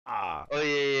Oh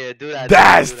yeah, do that.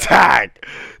 That's Do that. tack.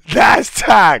 That's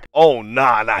tack. Oh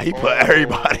nah. He put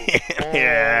everybody in. Oh.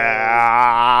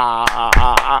 Yeah.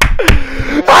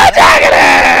 What tack it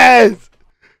is?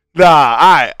 Nah,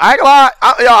 alright. I ain't gonna lie.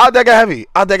 I'll take it heavy.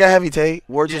 I'll take it heavy, Tay.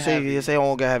 Word you say, you say I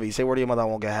won't get heavy. Say word to your mother I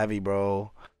won't get heavy,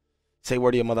 bro. Say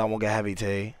word to your mother I won't get heavy,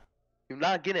 Tay. You're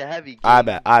not getting heavy. I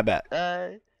bet. I bet.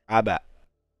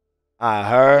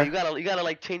 Her. You gotta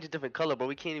like change a different color, but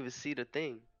we can't even see the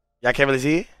thing. Y'all can't really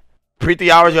see it? Pre 3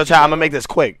 hours, yo, chat. I'm gonna make this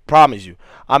quick. Promise you.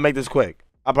 I'll make this quick.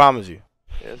 I promise you.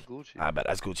 Yeah, that's Gucci. I bet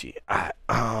that's Gucci. Alright.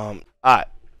 Alright.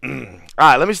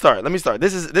 Alright, let me start.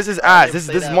 This is Ash. This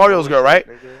is Mario's girl, right?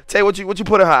 Tay, what you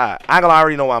put in her eye? I ain't gonna lie, I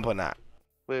already know what I'm putting at.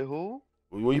 Wait, who?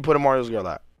 Where you put in Mario's girl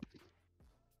at?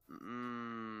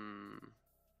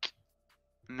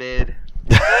 Mid.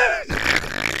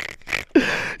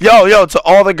 Yo, to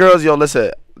all the girls, yo,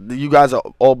 listen. You guys are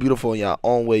all beautiful in your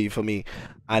own way, you feel me?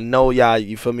 I know y'all,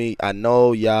 you feel me? I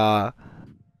know y'all,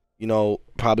 you know,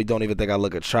 probably don't even think I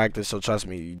look attractive, so trust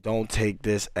me, you don't take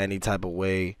this any type of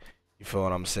way. You feel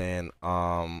what I'm saying?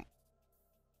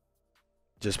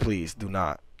 Just please do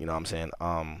not. You know what I'm saying?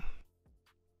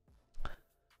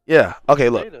 Yeah. Okay,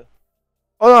 look.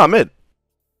 Oh no, I'm mid.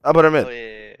 I put her mid. Oh,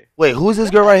 yeah. Wait, who's this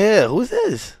girl right here? Who's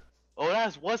this? Oh,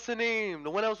 that's what's the name? The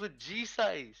one that was with G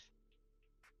size.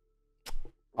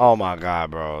 Oh my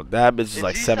god, bro. That bitch is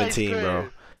like 17, bro.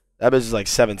 That bitch is like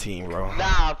 17, bro.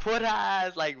 Nah, put her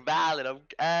as like valid.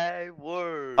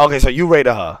 Word. Okay, so you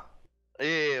rated her.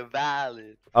 Yeah,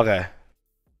 valid. Okay.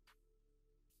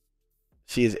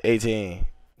 She is 18.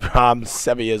 I'm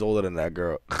 7 years older than that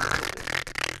girl.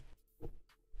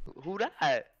 Who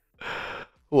that?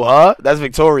 Who, her? That's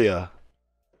Victoria.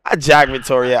 I jack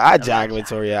Victoria. I jack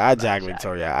Victoria. I jack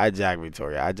Victoria. I jack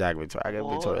Victoria. I jack Victoria. I give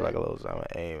Victoria like a little something.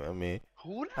 Aim at me.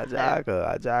 Who I that? jack her.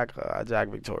 I jack her. I jack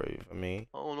Victoria for me.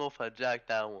 I don't know if I jacked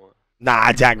that one. Nah,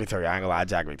 I jack Victoria. I ain't gonna lie. I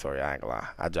jack Victoria. I ain't gonna lie.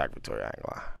 I jack Victoria. I ain't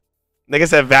gonna lie. Nigga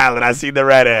said valid. I seen the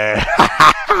red hair.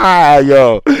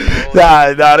 Yo.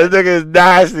 Nah, this nigga is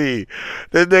nasty.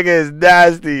 This nigga is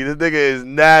nasty. This nigga is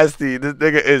nasty. This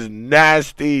nigga is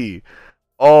nasty.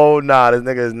 Oh, nah. This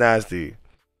nigga is nasty.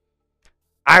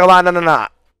 I ain't gonna lie.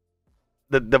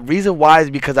 No. The reason why is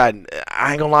because I ain't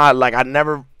gonna lie. Like, I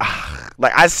never...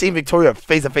 Like, I seen Victoria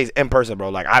face to face in person, bro.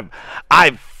 Like,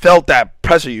 I felt that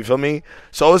pressure, you feel me?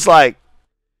 So it's like...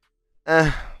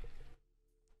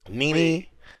 Nene...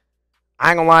 I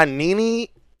ain't gonna lie, Nene,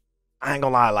 I ain't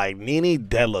gonna lie, like, Nene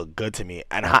dead look good to me.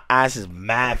 And her ass is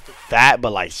mad fat,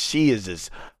 but, like, she is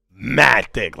just mad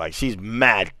thick. Like, she's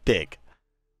mad thick.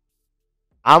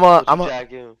 I'm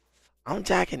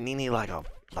jacking Nene like a,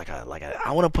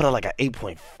 I want to put her like an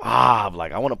 8.5.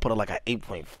 Like, I want to put her like an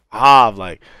 8.5.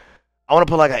 Like, I want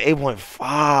to put like an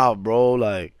 8.5, bro.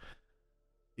 Like,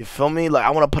 you feel me? Like, I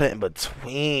want to put it in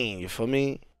between. You feel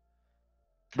me?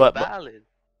 But valid.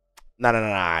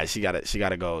 Nah. She gotta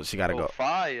go. She gotta go.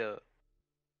 Fire.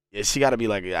 Yeah, she gotta be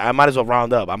like. I might as well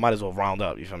round up.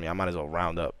 You feel me? I might as well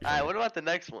round up. All right. What about the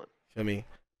next one? You feel me?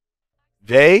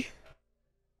 Vay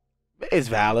is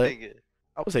valid.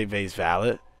 I would say Vay's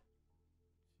valid.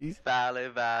 She's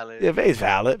valid. Yeah, Vay's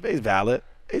valid.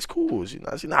 Vay's cool.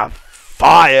 She's not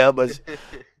fire, but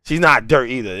she's not dirt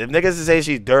either. If niggas say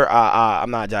she's dirt,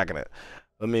 I'm not jacking it.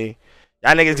 Let me.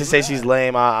 Y'all niggas can say she's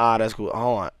lame. That's cool.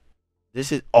 Hold on.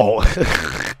 This is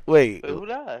wait. Who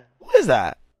that? Who is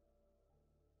that?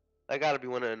 That gotta be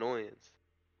one of the annoyance.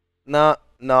 No,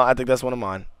 I think that's one of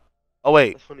mine. Oh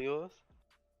wait. That's one of yours?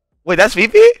 Wait, that's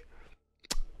Fifi?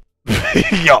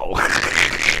 Yo.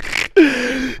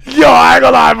 Yo, I ain't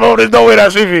gonna lie, bro. There's no way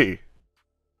that's Fifi.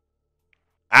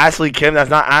 Ashley Kim, that's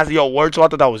not Ashley. Yo, word to I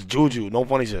thought that was Juju. No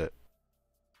funny shit.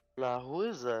 Nah, who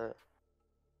is that?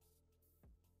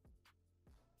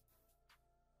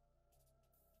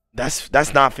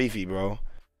 That's not Fifi, bro.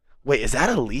 Wait, is that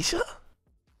Alicia?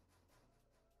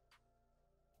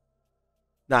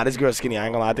 Nah, this girl's skinny. I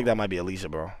ain't gonna lie. I think that might be Alicia,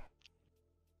 bro.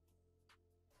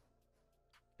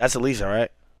 That's Alicia, right?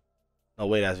 No,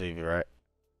 wait, that's Fifi, right?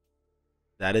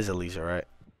 That is Alicia, right?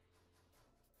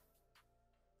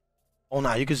 Oh,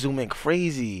 nah, you can zoom in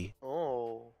crazy.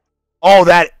 Oh,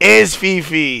 that is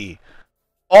Fifi.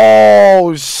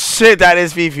 Oh, shit, that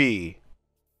is Fifi.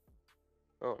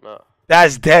 Oh, no.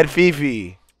 That's dead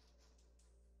Fifi.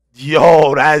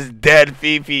 Yo, that's dead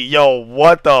Fifi. Yo,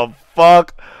 what the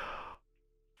fuck?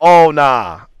 Oh,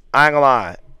 nah. I ain't gonna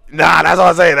lie. Nah, that's what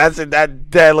I'm saying. That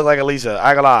dead look like Alicia.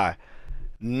 I ain't gonna lie.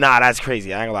 Nah, that's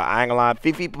crazy. I ain't gonna lie.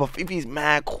 Fifi, but Fifi's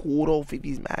mad cool, though.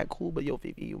 Fifi's mad cool, but yo,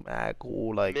 Fifi, you mad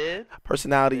cool. Like,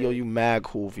 personality, yo, you mad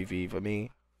cool, Fifi, for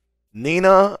me.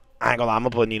 Nina, I ain't gonna lie, I'm gonna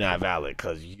put Nina at valid,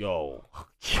 cause Nah,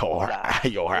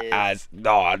 her mid, ass.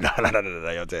 No,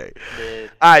 yo, take. mid.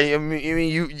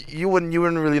 You wouldn't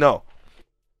really know.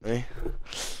 Eh? You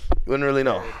wouldn't really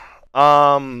know.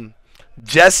 Mid.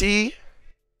 Jesse.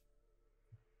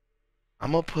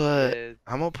 Mid.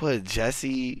 I'm gonna put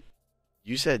Jesse.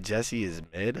 You said Jesse is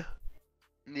mid.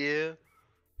 Yeah.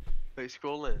 Wait,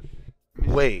 scroll in. Let me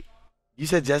see. Wait, you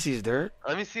said Jesse is dirt?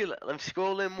 Let me see. Let me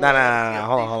scroll in more. Nah, nah, I wanna nah, see nah. how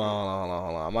Hold on, deep hold it on, is. hold on, hold on,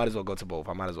 hold on. I might as well go to both.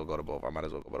 I might as well go to both. I might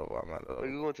as well go to both. I might as Are well.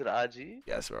 you going to the IG?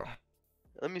 Yes, bro.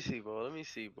 Let me see, bro. Let me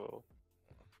see, bro.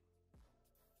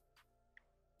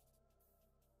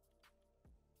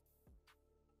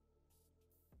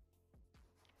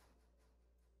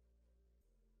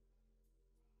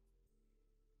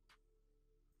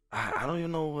 I don't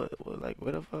even know what like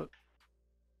where the fuck.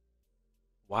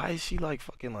 Why is she like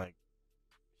fucking like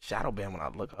shadow banned when I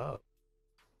look up?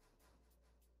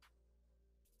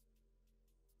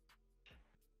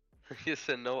 You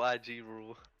said no IG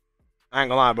rule. I ain't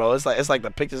gonna lie, bro. It's like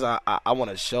the pictures I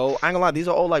want to show. I ain't gonna lie. These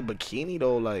are all like bikini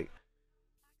though. Like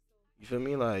you feel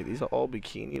me? Like these are all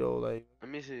bikini though. Let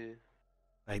me see.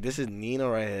 Like this is Nina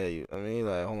right here. I mean,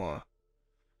 like hold on.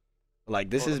 Like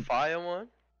this Oh, the is. fire one?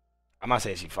 I'm not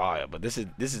saying she fire, but this is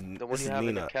The one you have in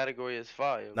the Nina. category is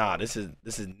fire. Nah, Bro. this is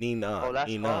Nina. Oh, that's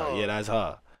Nina. Yeah, her. that's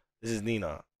her. This is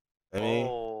Nina. I mean.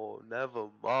 Oh, never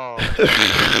mind.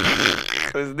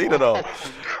 It's Nina though.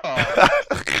 Oh, God.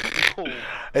 Oh,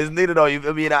 It's Nina though. You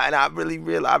feel me? And I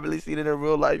really seen it in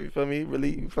real life. You feel me?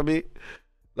 Really, you feel me?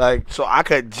 Like, so I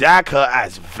could jack her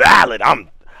as valid. I'm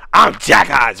jack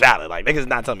her as valid. Like niggas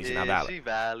not telling me she's not yeah, valid. she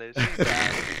valid. She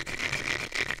valid.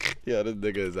 Yeah, this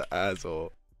nigga is an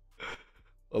asshole.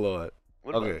 Hold on.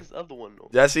 What Okay. about this other one though?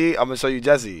 Jesse, I'm gonna show you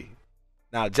Jesse.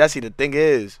 Now, Jesse, the thing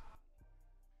is,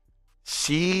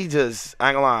 she just, I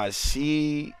ain't gonna lie,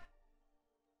 she,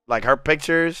 like, her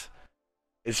pictures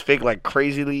is fake, like,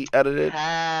 crazily edited.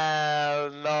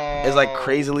 Hell no. It's, like,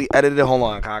 crazily edited. Hold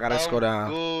on, I gotta scroll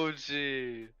down.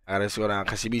 Gucci. I gotta scroll down,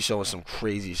 because she be showing some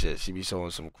crazy shit.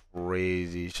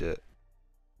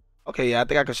 Okay, yeah, I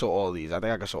think I can show all these.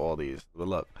 But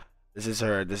look, this is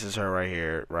her right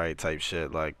here, right, type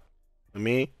shit. Like, for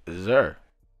me, this is her.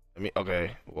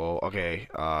 Okay, well, okay,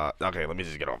 okay, let me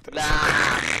just get off this.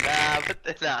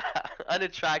 Nah,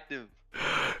 unattractive.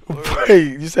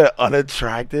 Wait, you said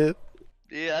unattractive?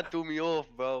 Yeah, that threw me off,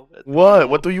 bro. What?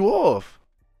 What threw you off?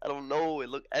 I don't know. It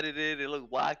looked edited. It looked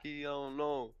wacky. I don't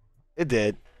know. It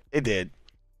did. Add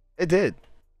It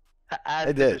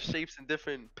different did. shapes and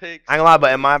different pics. I ain't gonna lie,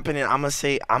 but in my opinion, I'm gonna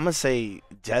say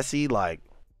Jessie, like,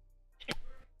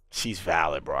 she's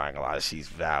valid, bro. I ain't gonna lie, she's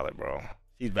valid, bro.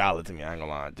 She's valid to me. I ain't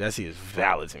gonna lie, Jessie is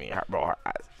valid to me, bro. Her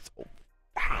eyes is so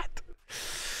fat.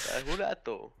 Who that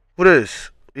though? Who this?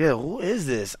 Yeah, who is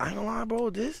this? I ain't gonna lie, bro.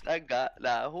 This That guy.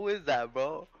 Nah, who is that,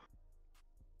 bro?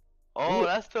 Oh, Who-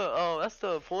 that's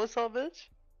the porn star bitch.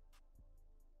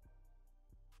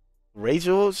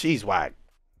 Rachel, she's whack.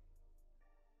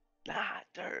 Nah,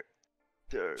 dirt,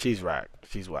 She's whack.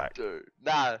 dirt.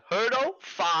 Nah, her though,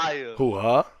 fire. Who,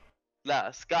 her? Nah,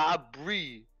 Sky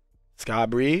Bree. Sky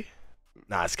Bree?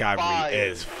 Nah, Sky Fire. Bree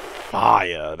is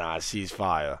fire. Nah, she's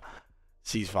fire.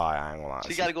 She's fire. I ain't gonna lie. She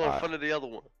She's gotta go in fire. front of the other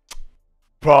one.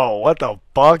 Bro, what the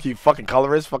fuck? You fucking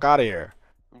colorist? Fuck out of here.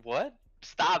 What?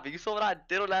 Stop it. You saw what I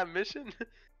did on that mission?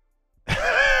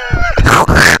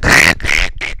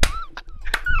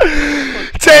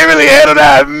 Tay really handled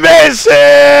that mission.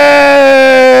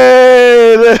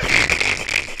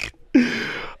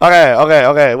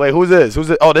 Okay. Wait, who's this?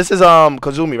 Oh, this is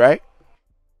Kazumi, right?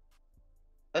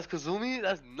 That's Kazumi?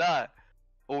 That's not.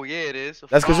 Oh yeah, it is.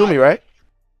 That's Fire. Kazumi, right?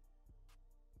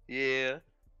 Yeah.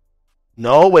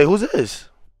 No, wait, who's this?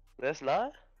 That's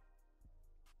not?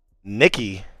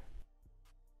 Nikki.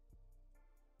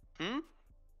 Hmm?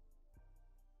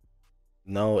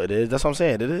 No, it is. That's what I'm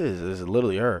saying. It is. It's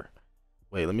literally her.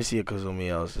 Wait, let me see if Kazumi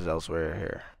else is elsewhere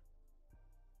here.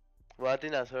 Well, I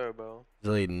think that's her, bro.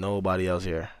 There's really nobody else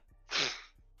here.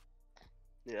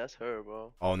 Yeah, that's her,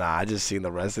 bro. Oh nah, I just seen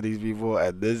the rest of these people,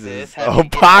 and this Yeah, is it's heavy, a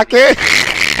pocket.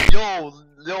 Yo,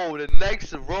 the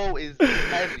next row is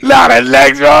heavy. Nah, the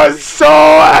next row is so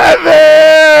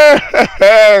heavy.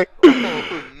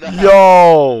 Oh, nah.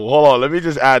 Yo, hold on. Let me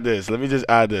just add this.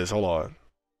 Hold on.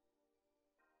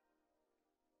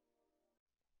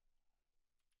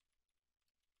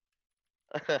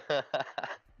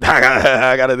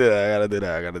 I gotta do that.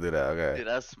 Okay. Dude,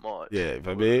 that's smart. Yeah,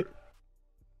 for me.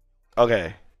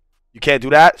 Okay. You can't do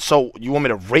that? So you want me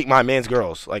to rate my man's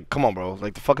girls? Like, come on, bro.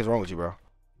 Like, the fuck is wrong with you, bro?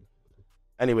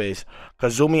 Anyways,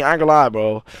 Kazumi, I ain't gonna lie,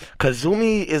 bro.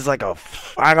 Kazumi is like I ain't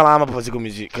gonna lie, I'm gonna put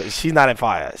Kazumi, cause she's not in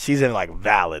fire. She's in like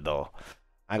valid though.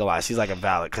 I ain't gonna lie, she's like a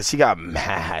valid, cause she got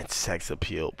mad sex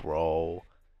appeal, bro.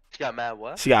 She got mad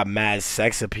what? She got mad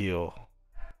sex appeal.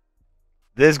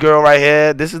 This girl right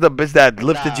here, this is the bitch that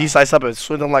lifts the G-size up and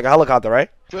swings them like a helicopter, right?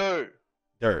 Dirt.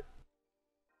 I ain't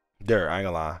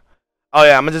gonna lie. Oh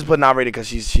yeah, I'm gonna just put not rated because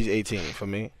she's 18 for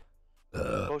me.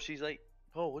 Oh, she's like,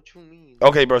 oh, what you mean?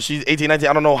 Okay, bro, she's 18, 19.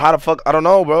 I don't know how the fuck. I don't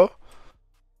know, bro.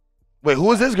 Wait,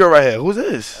 who is this girl right here? Who's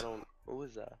this? Who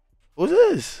is that? Who's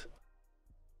this?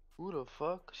 Who the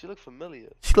fuck? She look familiar.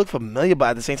 She look familiar, but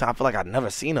at the same time, I feel like I've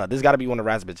never seen her. This got to be one of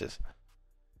Rat's bitches.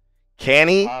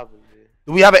 Canny? Probably.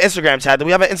 Do we have an Instagram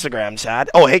chat?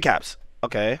 Oh, hey, Caps.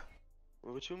 Okay.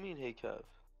 What you mean, hey, Kev?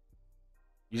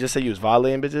 You just say you was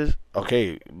violating bitches?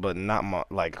 Okay, but not my,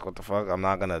 like, what the fuck? I'm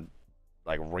not gonna,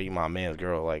 like, rate my man's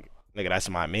girl. Like, nigga, that's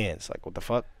my man's. Like, what the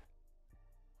fuck?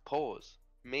 Pause.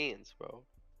 Mans, bro.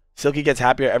 Silky gets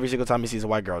happier every single time he sees a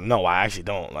white girl. No, I actually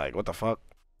don't. Like, what the fuck?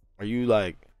 Are you,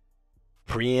 like,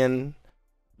 preying?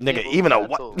 Nigga, even a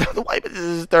white, the white bitch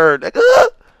is third. Nigga.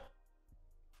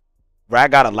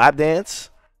 Rat got a lap dance.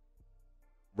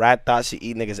 Rat thought she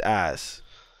eat niggas ass.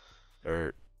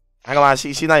 Third. I ain't gonna lie,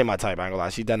 she's not even my type. I ain't gonna lie,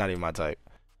 she's dead not even my type.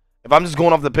 If I'm just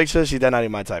going off the picture, she's dead not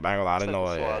even my type. I ain't gonna lie, I didn't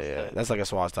know. Yeah. That's like a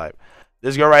swaz type.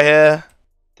 This girl right here.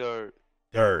 Dirt.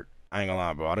 I ain't gonna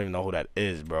lie, bro. I don't even know who that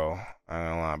is, bro. I ain't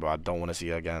gonna lie, bro. I don't want to see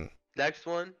her again. Next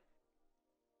one.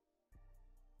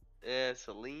 Yeah,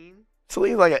 Celine.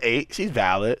 Celine's like an 8. She's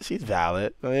valid.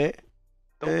 Right?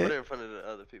 Don't put her in front of the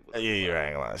other people. Yeah, you're right. I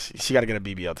ain't gonna lie. She gotta get a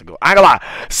BBL to go. I ain't gonna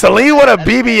lie. Celine with a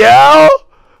BBL?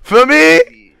 For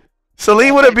me?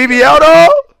 Celine with a BBL though?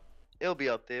 It'll be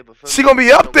up there, but she gonna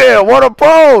be up there. What a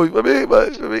pro, you feel me?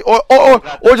 But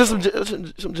or just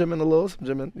some gym in the little, some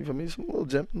gym in. You feel me? Some little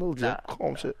gym,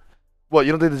 calm shit. What?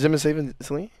 You don't think the gym is saving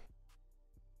Celine?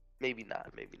 Maybe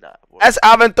not. That's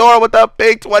Aventura with the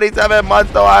big 27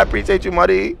 months though. I appreciate you,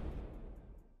 buddy.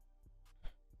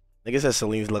 Nigga says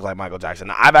Celine's look like Michael Jackson.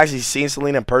 Now, I've actually seen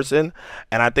Celine in person,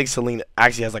 and I think Celine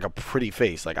actually has like a pretty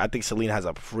face. Like I think Celine has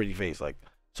a pretty face. Like,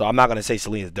 so I'm not gonna say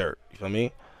Celine is dirt. You feel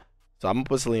me? So I'm gonna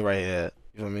put Celine right here.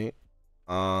 You feel me?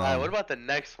 Alright, what about the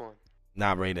next one?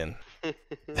 Not rating.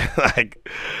 like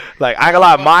I ain't gonna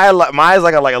lie, Maya's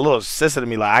like a little sister to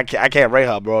me. Like I can't rate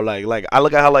her, bro. Like I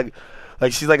look at her like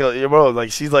she's like a bro.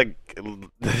 Like she's like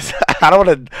I don't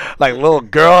want to like little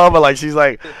girl, but like she's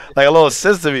like a little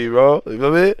sister to me, bro. You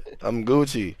feel me? I'm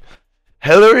Gucci.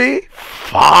 Hillary,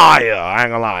 fire. I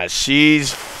ain't gonna lie,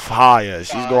 she's fire.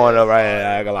 She's going up right here.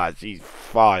 I ain't gonna lie, she's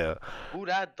fire. Who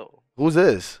that though? Who's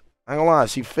this? I ain't gonna lie,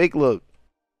 she fake look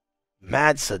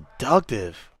mad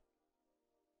seductive.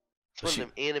 It's one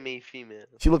of them anime females.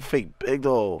 She look fake big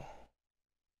though.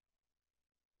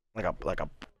 Like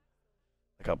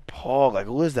a Paul. Like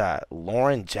who is that?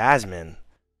 Lauren Jasmine.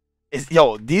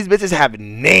 Yo, these bitches have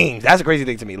names. That's a crazy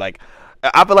thing to me. Like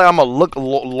I feel like I'm gonna look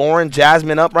Lauren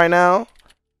Jasmine up right now.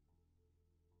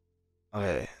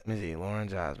 Okay, let me see. Lauren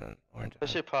Jasmine. That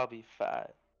shit probably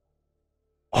fat.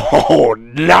 Oh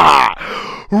nah,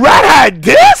 Rat had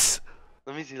this.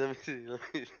 Let me see.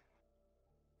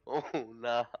 Oh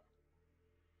nah.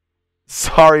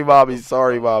 Sorry,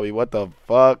 Bobby. What the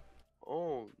fuck?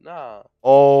 Oh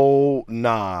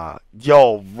nah.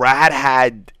 Yo, Rat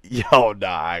had. Yo, nah.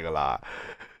 I ain't gonna lie.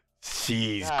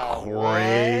 She's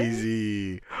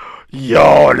crazy. What?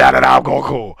 Yo, nah. I'm going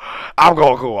cool. I ain't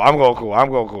gonna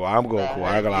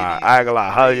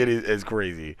lie. Her is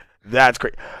crazy. That's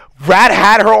crazy. Rat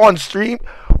had her on stream.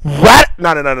 Rat.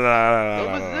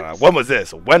 No. When was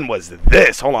this? Hold on.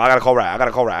 I gotta call Rat. I got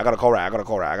to call Rat. Rat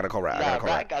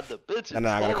got the bitches. No,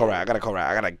 I gotta call Rat. I got to call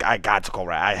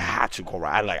Rat. I had to call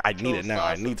Rat. I need it now.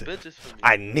 I need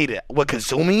it. What,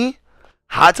 Kazumi?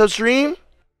 Hot tub stream?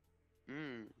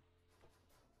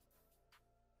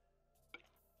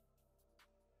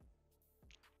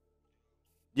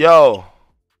 Yo,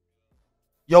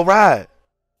 Rat.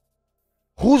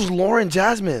 Who's Lauren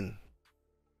Jasmine?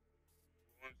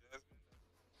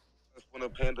 That's one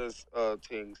of Panda's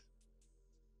things.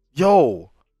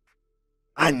 Yo,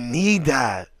 I need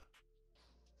that.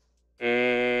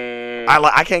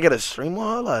 I can't get a stream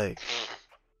on her. Like,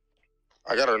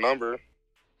 I got her number.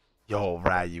 Yo,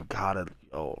 Rat, you gotta.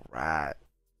 Yo, Rat.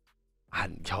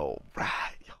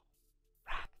 Rat.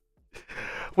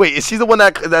 Wait, is she the one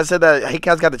that said that Hey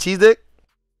Cat's got the cheese dick?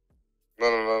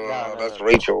 No. That's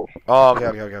Rachel. Oh, okay.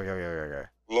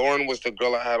 Lauren was the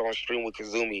girl I had on stream with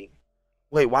Kazumi.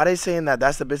 Wait, why they saying that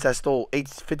that's the bitch that stole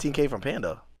 15K from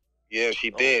Panda? Yeah, she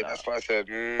did. That's why I said.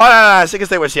 Oh, no. She can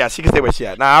stay where she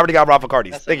at. Nah, I already got Rafa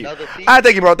Cardi's. Thank you.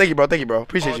 Thank you, bro.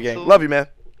 Appreciate you, gang. Love you, man.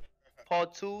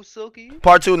 Part 2, Silky.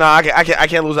 Part 2, nah, I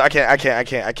can't lose it. I can't.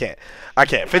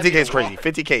 50K is crazy.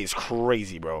 50K is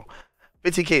crazy, bro.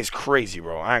 50K is crazy,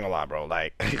 bro. I ain't gonna lie, bro.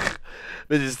 Like, bitch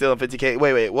is stealing 50K.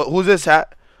 Wait. Who's this,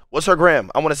 hat? What's her gram?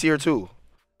 I want to see her too.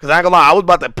 Cause I ain't gonna lie, I was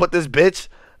about to put this bitch.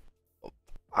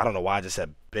 I don't know why I just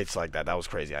said bitch like that. That was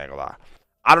crazy. I ain't gonna lie.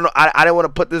 I don't know. I didn't want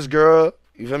to put this girl.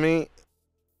 You feel me?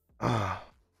 Nah,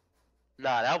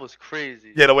 that was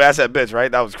crazy. Yeah, the way I said bitch,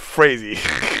 right? That was crazy.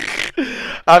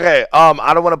 Okay.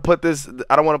 I don't want to put this.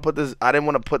 I don't want to put this. I didn't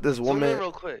want to put this Zoom woman in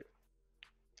real quick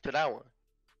to that one.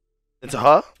 into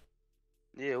her.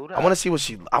 Yeah, who that? I want to see what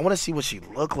she. I want to see what she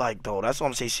look like though. That's what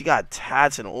I'm saying. She got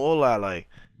tats and all that. Like,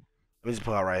 let me just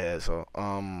put her right here. So,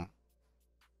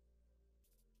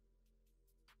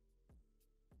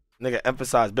 nigga,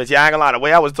 emphasize, bitch. Yeah, I ain't gonna lie. The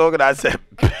way I was talking, I said,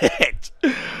 bitch.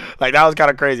 Like, that was kind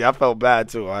of crazy. I felt bad,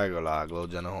 too. I ain't gonna lie. Glow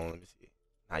Jenna home. Let me see.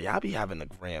 Nah, y'all be having the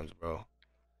grams, bro.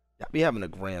 Y'all be having the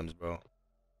grams, bro.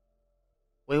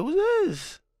 Wait, who's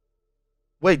this?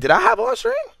 Wait, did I have her on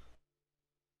stream?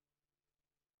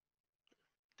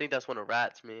 I think that's one of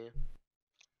Rats, man.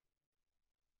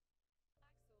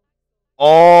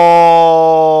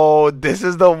 Oh, this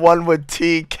is the one with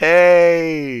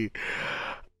TK.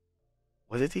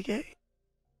 Was it TK?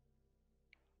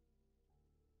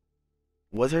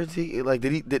 Was her TK? Like,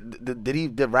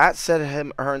 did Rat set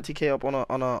her and TK up on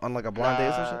like a blind date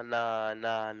or something? Nah,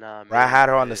 man. Rat had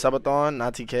her on the subathon,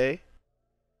 not TK.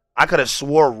 I could have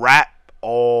swore Rat.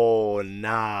 Oh,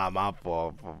 nah, my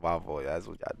fault. That's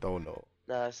what y'all don't know.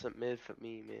 Nah, it's a mid for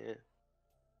me, man.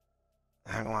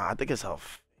 Hang on, I think it's her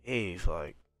face.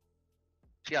 Like,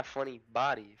 She got funny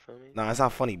body, you feel me? nah, it's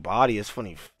not funny body. It's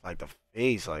funny like the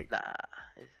face. Like, Nah,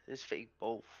 it's fake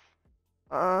both.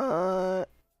 Some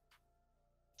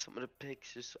of the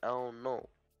pics just, I don't know.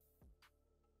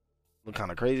 look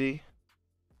kind of crazy.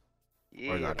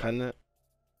 Yeah, Or not cutting it.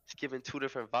 it's giving two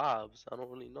different vibes. I don't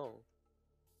really know.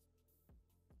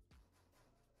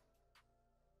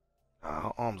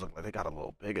 Her arms look like they got a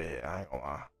little bigger here. I ain't gonna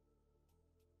lie.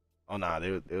 Oh nah,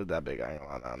 they was that big. I ain't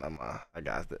gonna lie. Nah, never mind. I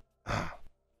got it. I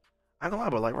ain't gonna lie,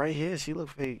 but like right here, she look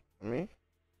fake. I mean,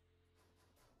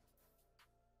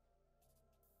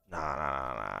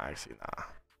 nah. Actually, nah.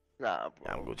 Nah, bro.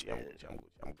 Yeah, I'm Gucci.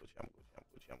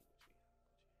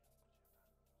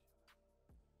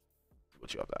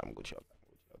 Gucci up that. I'm Gucci up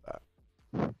that.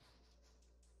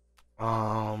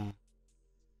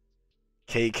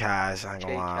 K Cash. I ain't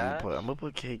gonna lie. I'm gonna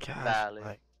put K Cash. Valid.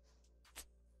 Like,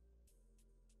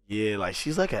 yeah, like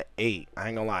she's like an 8. I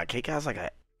ain't gonna lie. K Cash like an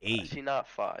 8. She not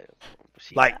fire, bro, but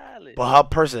she Like, valid. but her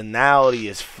personality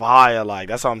is fire. Like,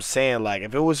 that's what I'm saying. Like,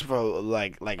 if it was for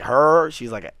like her,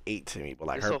 she's like an 8 to me. But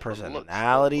like It's her off the looks,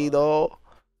 personality though,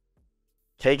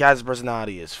 K Cash's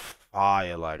personality is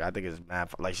fire. Like, I think it's mad.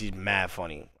 Like, she's mad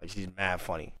funny. Like, she's mad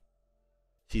funny.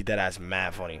 She's dead ass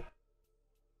mad funny.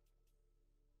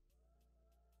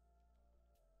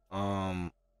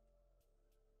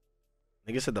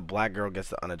 Nigga said the black girl gets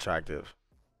the unattractive.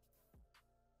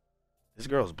 This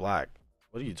girl's black.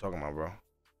 What are you talking about, bro?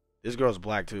 This girl's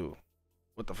black too.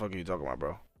 What the fuck are you talking about,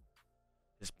 bro?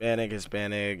 Hispanic.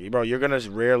 Bro, you're gonna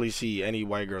rarely see any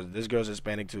white girls. This girl's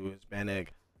Hispanic too.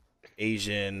 Hispanic,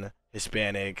 Asian,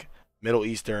 Hispanic, Middle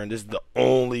Eastern. This is the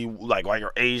only like white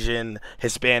girl. Asian,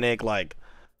 Hispanic. Like,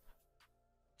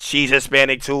 she's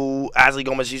Hispanic too. Ashley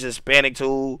Gomez, she's Hispanic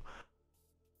too.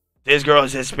 This girl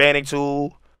is Hispanic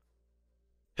too.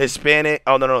 Hispanic.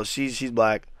 Oh no, she's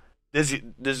black. This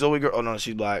Zoe girl. Oh no,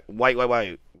 she's black. White.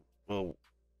 Well,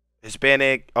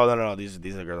 Hispanic. Oh no. These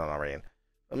are girls I'm not rating.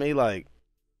 I mean, like,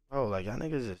 bro, like y'all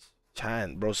niggas is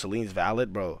chatting, bro. Celine's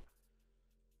valid, bro.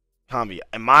 Combi.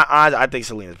 In my eyes, I think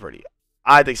Celine is pretty.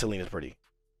 I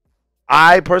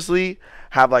personally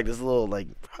have like this little, like,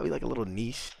 probably like a little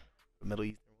niche for Middle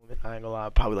Eastern women. I ain't gonna lie.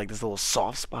 Probably like this little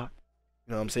soft spot.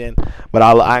 You know what I'm saying? But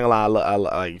I ain't gonna lie. I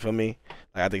like, you feel me?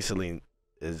 Like, I think Celine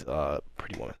is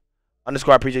pretty woman.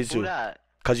 Underscore, I appreciate you too. Who that?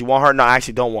 Cause you want her? No, I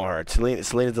actually don't want her. Celine is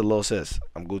the little sis.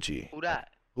 I'm Gucci. Who that?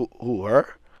 Who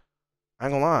her? I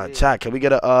ain't gonna lie. Yeah. Chat. Can we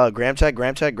get a gram check?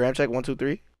 1, 2,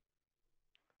 3. I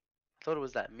thought it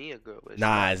was that Mia girl. But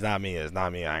Nah, it's not me. I ain't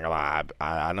gonna lie.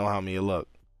 I know how Mia look.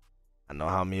 I ain't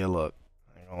gonna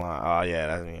lie. Oh yeah,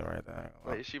 that's me right there. I ain't gonna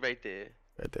lie. Wait, is she right there?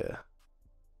 Right there.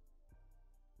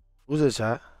 Who's this,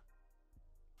 chat?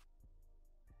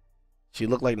 She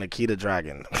looked like Nikita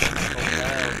Dragon. Oh,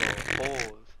 hell no.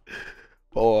 Pause.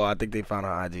 Oh, I think they found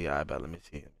her IG. I bet. Let me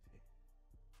see.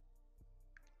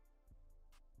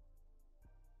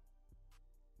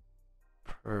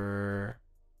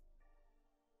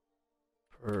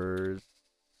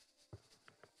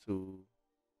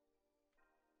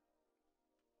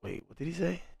 Wait, what did he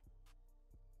say?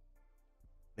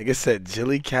 Nigga said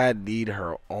Jilly Cat need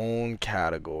her own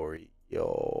category.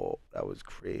 Yo, that was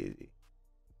crazy.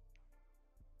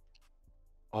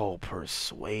 Oh,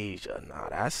 Persuasion. Nah,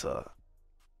 that's a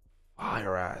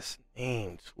fire ass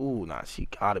name. Ooh, nah, she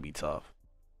gotta be tough.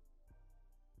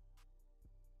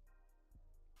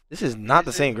 This is not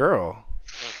the same girl.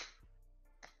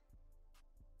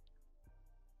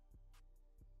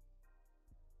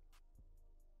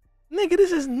 Nigga,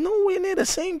 this is nowhere near the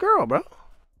same girl, bro.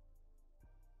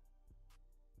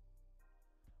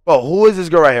 Bro, who is this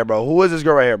girl right here, bro? Who is this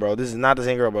girl right here, bro? This is not the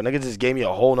same girl, bro. Nigga just gave me a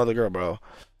whole nother girl, bro.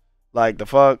 Like, the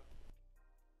fuck?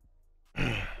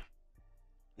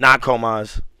 Not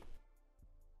Comas.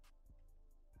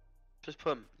 Just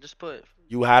put.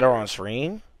 You had her on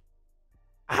stream?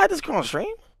 I had this girl on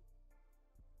stream?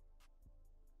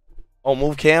 Oh,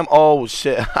 move cam? Oh,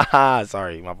 shit.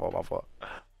 Sorry, my fault.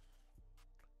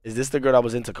 Is this the girl that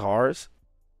was into cars?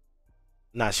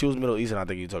 Nah, she was Middle Eastern, I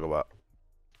think you talk about.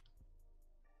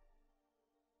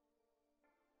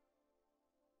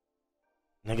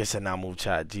 Nigga said now move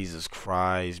chat. Jesus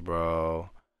Christ, bro.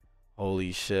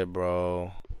 Holy shit,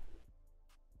 bro.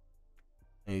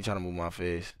 And you trying to move my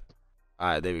face.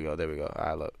 Alright, there we go.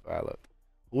 Alright, look.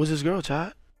 Who is this girl,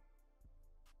 chat?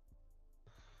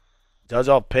 Judge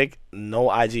off pick,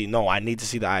 no IG. No, I need to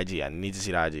see the IG.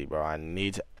 Bro. I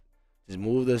need to just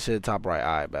move this shit top right.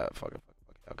 Alright, bet. Fuck it.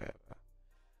 Okay.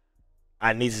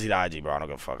 I need to see the IG, bro. I don't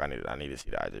give a fuck. I need to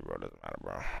see the IG, bro. Doesn't matter,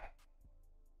 bro.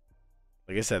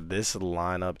 Like I said, this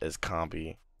lineup is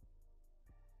compy.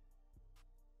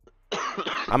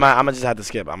 I'ma just have to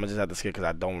skip. Because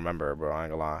I don't remember, bro. I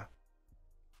ain't gonna lie.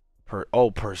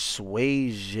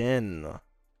 Persuasion.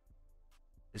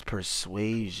 It's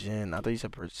Persuasion. I thought you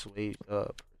said Persuade.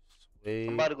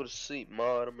 I'm about to go to sleep,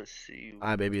 mod. I'm gonna see you.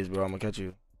 Alright, baby, bro. I'm gonna catch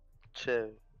you.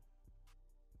 Chill.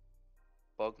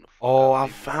 Oh, I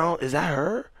found. Is that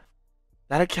her?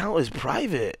 That account is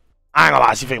private. I ain't gonna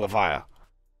lie. She fake look fire.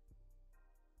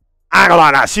 I ain't gonna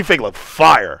lie. Nah, she fake look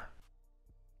fire.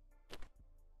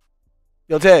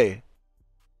 Yo, Tay.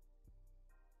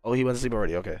 Oh, he went to sleep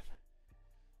already. Okay.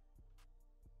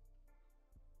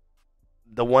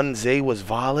 The one Zay was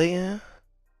violating?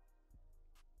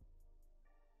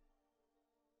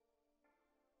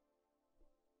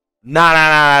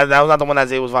 Nah. That was not the one that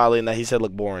Zay was violating. That he said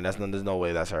look boring. There's no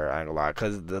way that's her. I ain't gonna lie.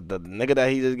 Cause the nigga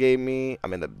that he just gave me, I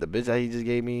mean the bitch that he just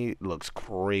gave me looks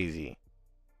crazy.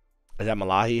 Is that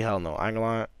Malahi? Hell no. I ain't gonna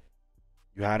lie.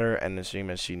 You had her and the stream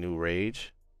and she knew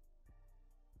Rage.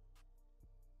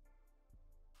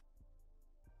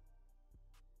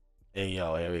 Hey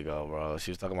yo, here we go, bro.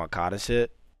 She was talking about Kata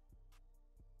shit.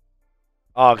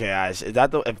 Oh, okay, guys. Is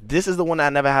that the if this is the one that I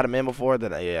never had a man before,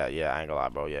 then yeah, I ain't gonna lie,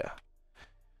 bro, yeah.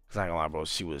 Cause I ain't gonna lie, bro,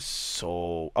 she was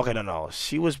so okay, no.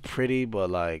 She was pretty, but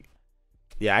like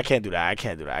yeah, I can't do that.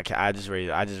 I just rated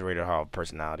her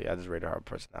personality. I'm gonna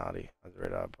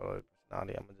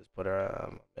just put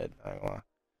her bed. I ain't gonna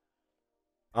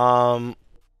lie.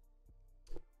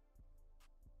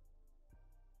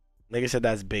 Nigga said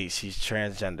that's base. She's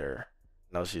transgender.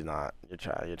 No, she's not. You're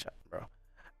trying, bro.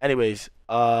 Anyways,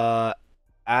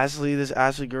 this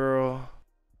Ashley girl.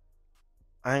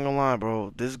 I ain't gonna lie,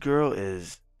 bro. This girl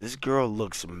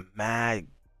looks mad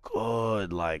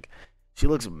good. Like, she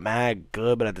looks mad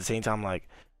good, but at the same time, like,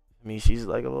 I mean, she's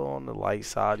like a little on the light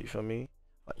side. You feel me?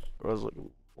 Like, girls look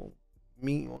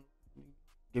me.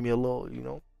 Give me a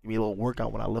little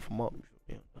workout when I lift them up.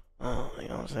 You know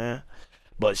what I'm saying?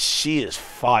 But she is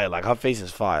fire. Like, her face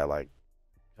is fire. Like,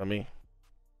 you know what I mean?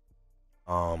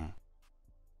 I'm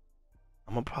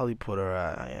gonna probably put her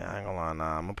at. I ain't gonna lie.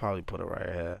 Nah, I'm gonna probably put her right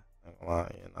here. I ain't gonna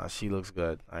lie. Yeah, nah, she looks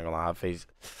good. I ain't gonna lie. Her face.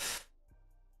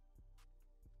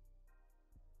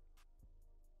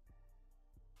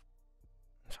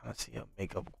 I'm trying to see her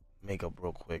makeup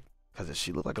real quick. Cause if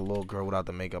she look like a little girl without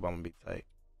the makeup, I'm gonna be tight.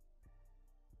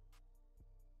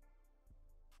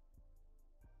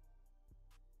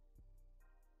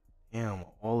 Damn,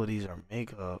 all of these are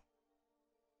makeup.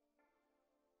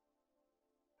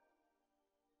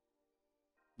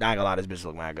 I ain't gonna lie, this bitch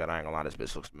look mad good. I ain't gonna lie, this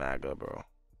bitch looks mad good, bro.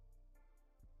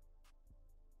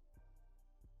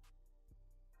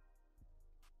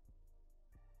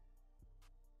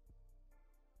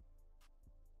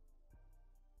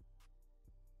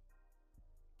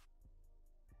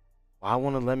 Why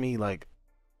wanna let me like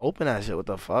open that shit? What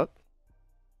the fuck?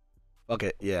 Fuck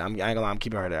it. Yeah, I ain't gonna lie, I'm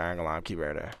keeping her there. I ain't gonna lie, I'm keeping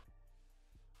her there.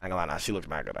 I ain't gonna lie, nah, she looks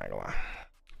mad good. I ain't gonna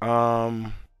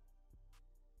lie.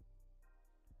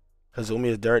 Kazumi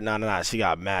is dirt. Nah. She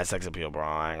got mad sex appeal, bro.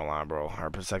 I ain't gonna lie, bro. Her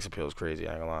sex appeal is crazy.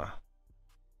 I ain't gonna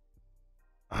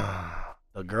lie.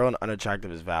 The girl and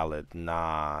unattractive is valid.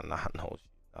 Nah,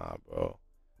 bro.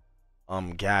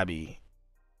 Gabby.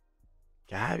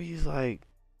 Gabby's like,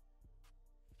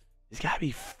 is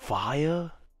Gabby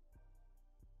fire?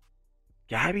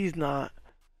 Gabby's not.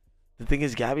 The thing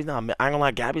is, Gabby's not. I ain't gonna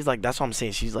lie. Gabby's like. That's what I'm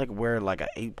saying. She's like wearing like a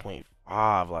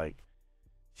 8.5. Like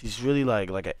she's really like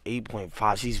an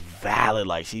 8.5. She's valid.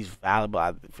 Like she's valid, but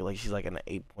I feel like she's like in the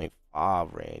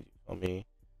 8.5 range. You know what I mean?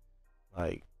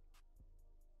 Like.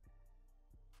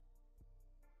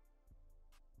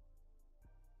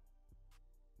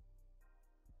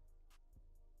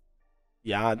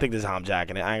 Yeah, I think this is how I'm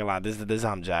jacking it. I ain't gonna lie. This is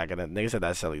how I'm jacking it. Nigga said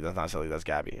that's silly. That's not silly. That's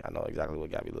Gabby. I know exactly what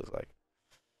Gabby looks like.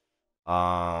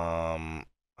 Um.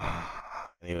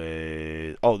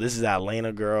 Anyways, oh, this is that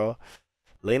Lena girl.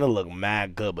 Lena look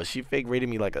mad good, but she fake rated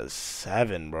me like a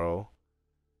 7, bro.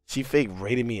 She fake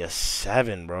rated me a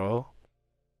 7, bro.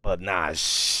 But nah,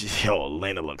 yo,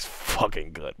 Lena looks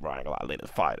fucking good, bro. I ain't gonna lie.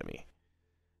 Lena's fire to me.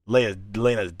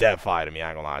 Lena's dead fire to me. I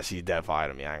ain't gonna lie. She's dead fire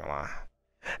to me. I ain't gonna lie.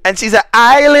 And she's an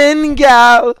island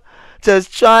gal,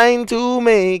 just trying to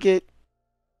make it.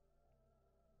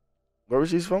 Where was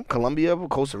she from? Colombia,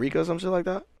 Costa Rica, some shit like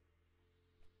that.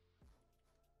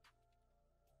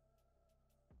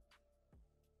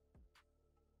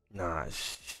 Nah,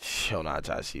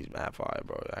 she's mad fire,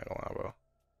 bro. I ain't gonna lie, bro.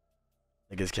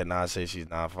 Niggas cannot say she's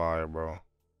not fire, bro.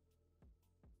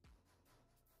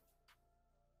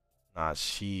 Nah,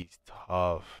 she's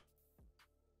tough.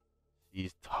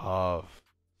 She's tough.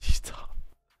 She's tough.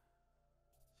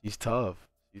 She's tough.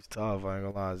 She's tough. I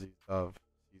ain't gonna lie, she's tough.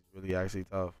 She's really actually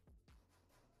tough.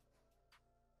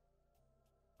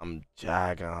 I'm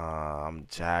jacking her. I'm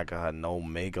jacking her. No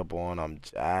makeup on. I'm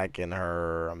jacking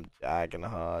her. I'm jacking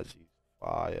her. She's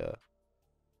fire.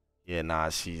 Yeah, nah,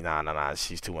 she's nah.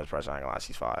 She's too much pressure. I ain't gonna lie.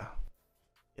 She's fire.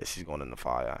 Yeah, she's going in the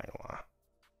fire. I ain't gonna lie.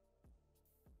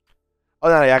 Oh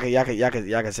no, y'all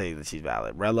can say that she's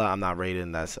valid. Rella, I'm not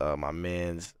rating. That's my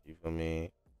man's. You feel me?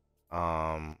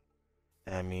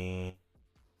 Emmy.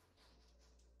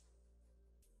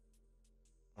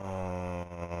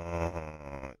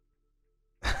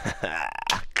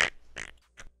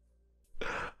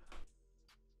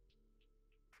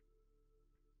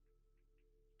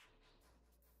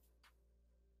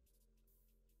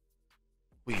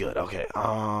 We good. Okay.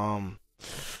 I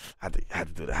had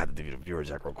to do the viewer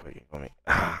check real quick. I mean,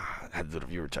 I had to do the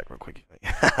viewer check real quick.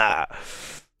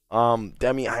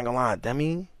 Demi, I ain't gonna lie.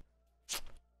 Demi,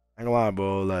 I ain't gonna lie,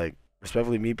 bro. Like,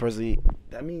 respectfully, me personally,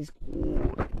 Demi's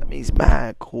cool. Demi's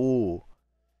mad cool.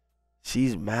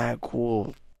 She's mad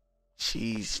cool.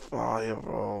 She's fire,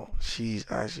 bro. She's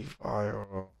actually fire,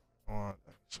 bro. Come on,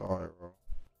 Demi's fire, bro.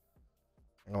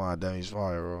 I ain't gonna lie, Demi's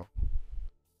fire, bro.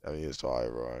 Demi is fire,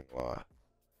 bro. I ain't gonna lie.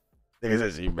 Nigga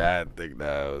said she bad. Think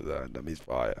that Demi's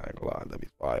fire. I ain't gonna lie. Demi's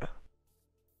fire.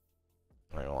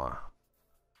 I ain't gonna lie.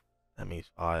 Demi's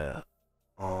fire.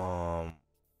 You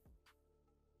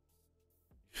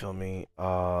feel me?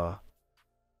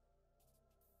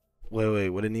 Wait.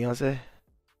 What did Neon say?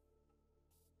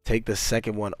 Take the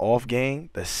second one off, gang.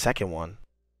 The second one.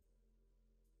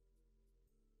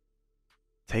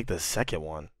 Take the second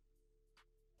one.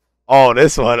 Oh,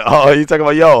 this one. Oh, you talking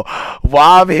about, yo,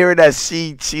 while I'm hearing that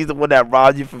she's the one that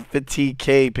robbed you for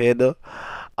 15K, Panda.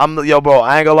 Yo, bro,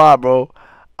 I ain't gonna lie, bro.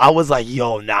 I was like,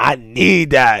 yo, nah, I need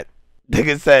that.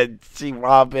 Nigga said she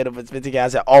robbed Panda for 15K. I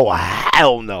said, oh,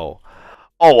 hell no.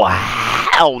 Oh,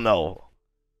 hell no.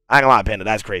 I ain't gonna lie, Panda,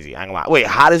 that's crazy. I ain't gonna lie. Wait,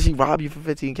 how did she rob you for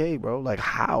 15K, bro? Like,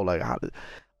 how? Like,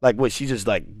 what, she just,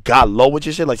 like, got low with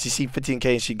your shit? Like, she see 15K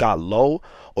and she got low?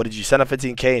 Or did you send her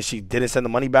 15K and she didn't send the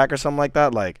money back or something like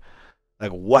that? Like,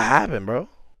 what happened, bro?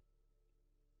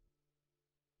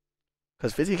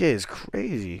 Because 50K is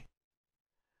crazy.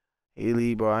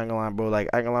 Haley, bro, I ain't gonna lie, bro. Like,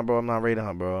 I ain't gonna lie, bro. I'm not rating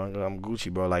her, bro. I'm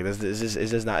Gucci, bro. Like, it's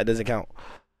just not. It doesn't count.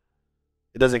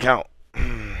 It doesn't count.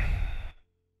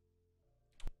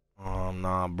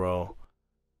 Nah, bro.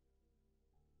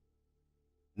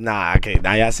 Nah, okay.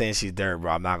 Now y'all saying she's dirt,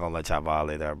 bro. I'm not gonna let y'all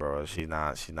violate her, bro. She's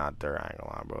not dirt. I ain't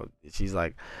gonna lie, bro. She's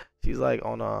like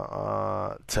on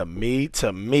a to me,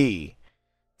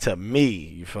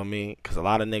 you feel me? Because a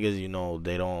lot of niggas, you know,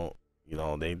 they don't, you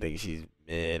know, they think she's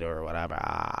mid or whatever.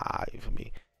 You feel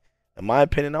me? In my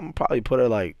opinion, I'm gonna probably put her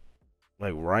like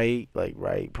right,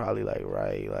 probably like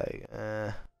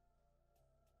right,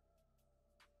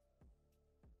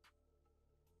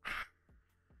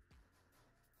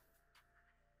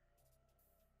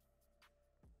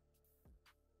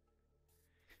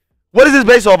 What is this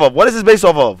based off of? What is this based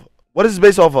off of? What is this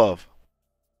based off of?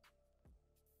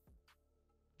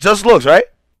 Just looks, right?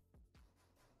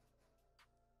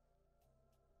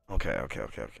 Okay.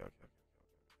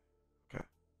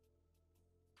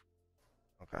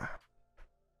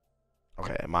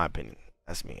 Okay, in my opinion.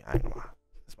 That's me. I ain't gonna lie.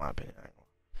 That's my opinion. I ain't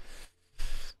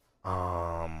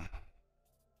gonna lie.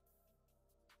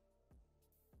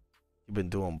 You've been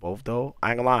doing both though. I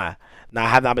ain't gonna lie. Nah, I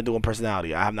have not been doing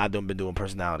personality. I have not been doing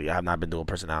personality. I have not been doing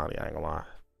personality. I ain't gonna lie.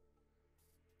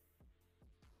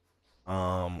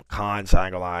 Conch, I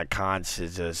ain't gonna lie. Conch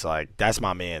is just like that's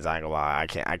my man's. I ain't gonna lie. I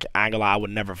ain't gonna lie. I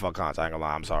would never fuck Conch. I ain't gonna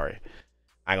lie. I'm sorry.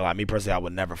 I ain't gonna lie. Me personally, I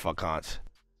would never fuck Conch.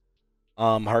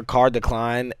 Her card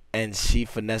declined and she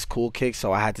finessed Cool Kick,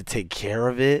 so I had to take care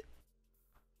of it.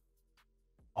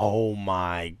 Oh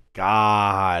my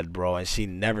god, bro. And she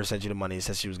never sent you the money.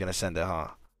 Said she was gonna send it, huh?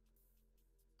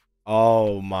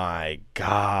 Oh my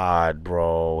god,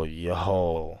 bro.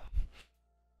 Yo.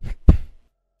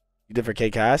 You did for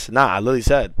K Cash? Nah, I literally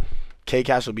said K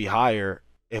Cash would be higher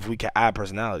if we could add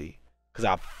personality. Cause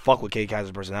I fuck with K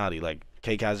Cash's personality. Like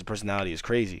K Cash's personality is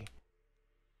crazy.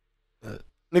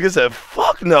 Nigga said,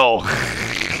 fuck no.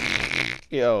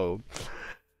 Yo.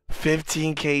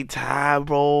 15K tab,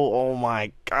 bro. Oh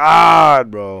my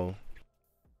god, bro.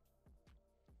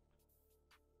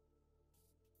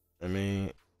 I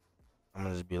mean, I'm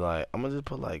gonna just be like, I'm gonna just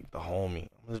put like the homie. I'm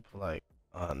gonna just put like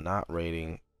not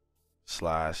rating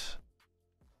slash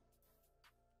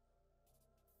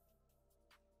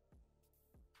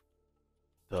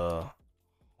the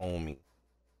homie.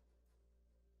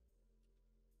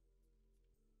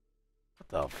 What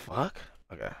the fuck?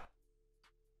 Okay.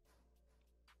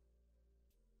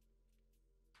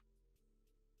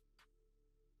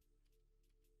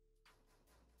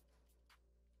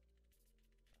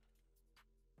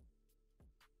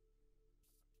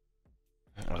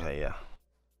 Okay, yeah.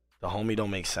 The homie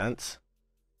don't make sense.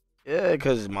 Yeah,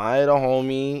 cause Maya the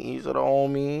homie, Issa the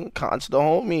homie, Conch the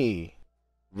homie,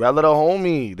 Rella the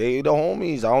homie. They the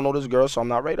homies. I don't know this girl, so I'm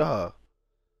not rating her.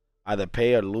 Either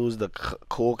pay or lose the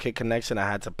Cool Kid connection. I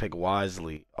had to pick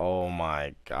wisely. Oh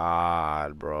my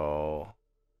god, bro.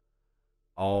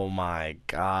 Oh my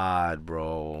god,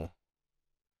 bro.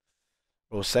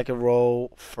 Bro, second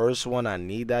row, first one, I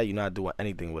need that. You're not doing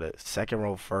anything with it. Second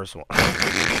row, first one.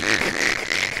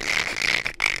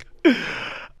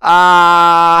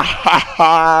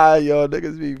 Ah, yo,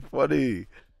 niggas be funny.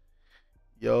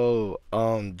 Yo,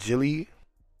 Jilly.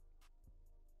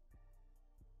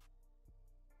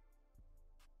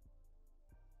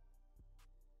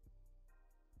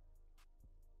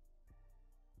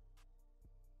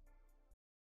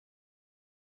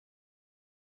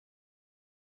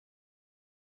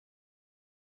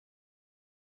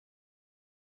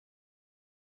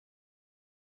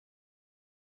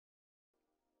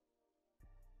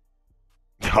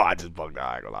 Yo, I just bugged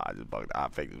out. I ain't gonna lie. I just bugged out. I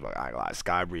faked this bug. I ain't gonna lie.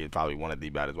 Skybree is probably one of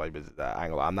the baddest white bitches that I ain't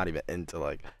gonna lie. I'm not even into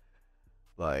I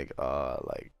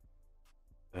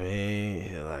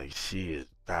mean, like she is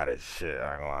bad as shit.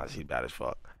 I ain't gonna lie. She's bad as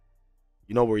fuck.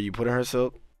 You know where you putting her,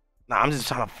 Silk? Nah, I'm just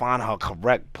trying to find her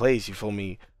correct place. You feel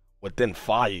me? Within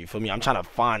fire. You feel me? I'm trying to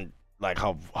find like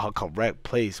her correct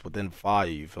place within fire.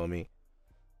 You feel me?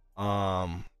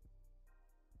 Um,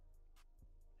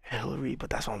 Hillary,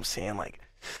 but that's what I'm saying. Like,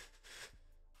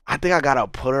 I think I gotta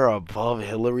put her above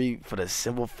Hillary for the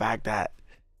simple fact that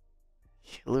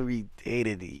Hillary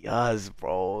dated Yuz,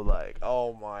 bro. Like,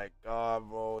 oh my god,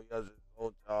 bro. Yuz is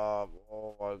so job.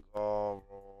 Oh my god,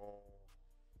 bro.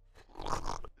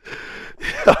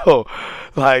 Yo,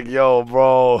 like, yo,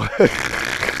 bro.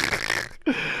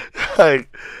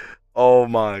 Like, oh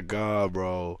my god,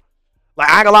 bro. Like,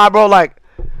 I ain't gonna lie, bro. Like,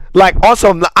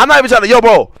 also, I'm not even trying to, yo,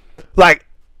 bro. Like,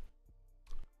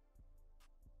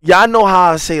 y'all know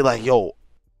how I say, like, yo,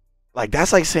 like,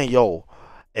 that's like saying, yo,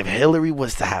 if Hillary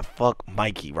was to have fuck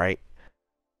Mikey, right?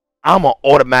 I'ma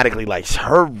automatically, like,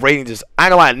 her rating just, I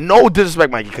ain't gonna lie, no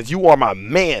disrespect, Mikey, because you are my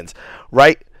mans,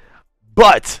 right?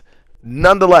 But,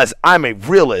 nonetheless, I'm a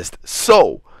realist,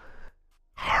 so,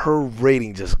 her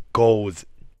rating just goes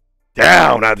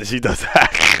down after she does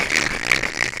that.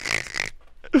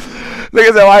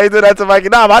 Nigga said, why you do that to Mikey?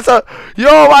 Nah, my son,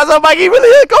 my son Mikey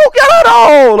really go get her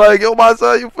though. Like, yo, my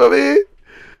son, you feel me?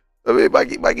 I mean,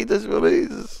 Mikey just, feel me?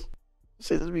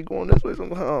 Shit just be going this way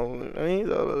somehow. I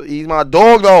mean, he's my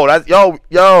dog though. That's,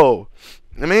 yo.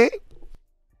 I mean,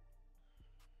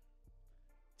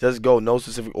 just go, no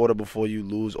specific order before you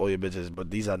lose all your bitches. But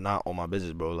these are not all my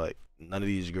bitches, bro. Like, none of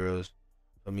these girls,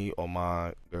 for me, are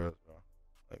my girls, bro.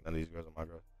 Like, none of these girls are my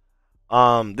girls.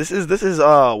 This is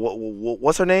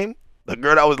what's her name? The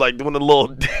girl that was like doing the little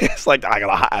dance, like, I ain't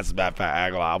gonna lie, that's bad fat. I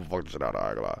ain't gonna lie, I'm fucking shit out. I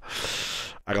ain't gonna lie.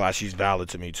 I ain't gonna lie, she's valid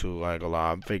to me too. I ain't gonna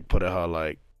lie, I'm fake putting her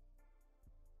like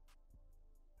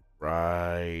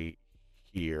right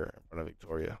here in front of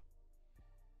Victoria.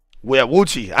 Yeah,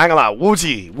 Wuchi. I ain't gonna lie,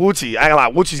 Wuchi. I ain't gonna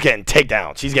lie, Wuchi's getting taken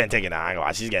down. She's getting taken down. I ain't gonna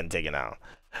lie, she's getting taken down.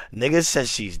 Niggas says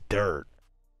she's dirt.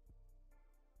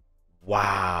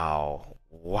 Wow.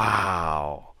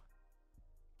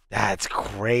 That's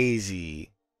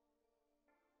crazy.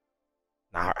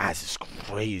 Nah, her ass is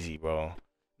crazy, bro.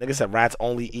 Nigga said rats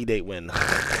only eat they win.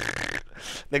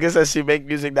 Nigga said she make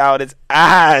music now and it's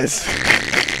ass.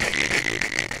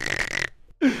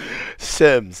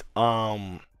 Sims.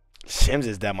 Sims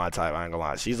is dead my type, I ain't gonna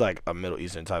lie. She's like a Middle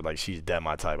Eastern type, like she's dead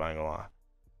my type, I ain't gonna lie.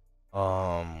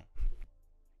 I'm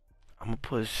gonna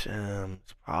put Sims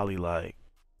probably like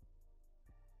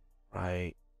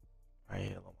right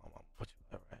here. I'm gonna put you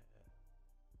like right here.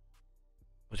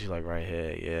 Put you like right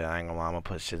here. Yeah, I ain't gonna lie, I'm gonna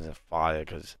put Sims in fire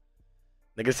because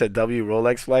nigga said W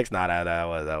Rolex flex. Nah, that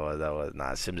was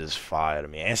nah. Sims is fire to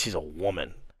me, and she's a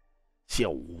woman. She a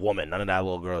woman. None of that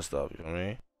little girl stuff. You know what I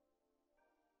mean?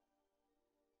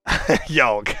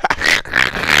 Yo,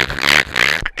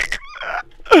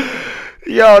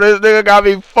 yo, this nigga got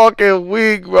me fucking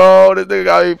weak, bro. This nigga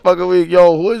got me fucking weak.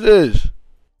 Yo, who is this?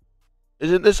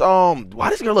 Isn't this why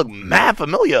does this girl look mad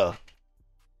familiar?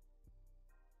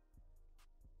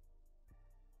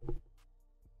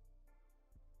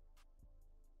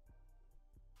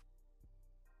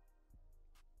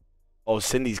 Oh,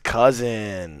 Cindy's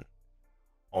cousin.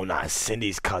 Oh nah,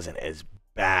 Cindy's cousin is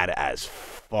bad as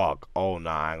fuck. Oh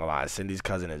nah, I ain't gonna lie. Cindy's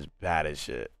cousin is bad as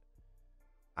shit.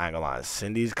 I ain't gonna lie.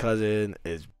 Cindy's cousin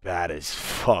is bad as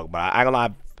fuck. But I ain't gonna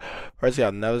lie. Personally,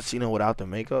 I've never seen her without the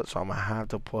makeup, so I'm gonna have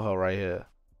to put her right here.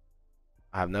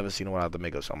 I've never seen her without the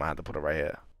makeup, so I'm gonna have to put her right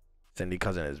here. Cindy's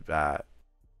cousin is bad.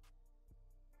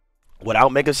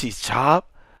 Without makeup, she's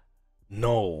chopped?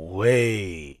 No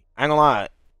way. I ain't gonna lie.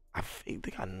 I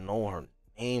think I know her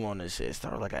name on this shit. It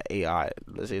started like an AI.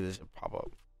 Let's see if this should pop up.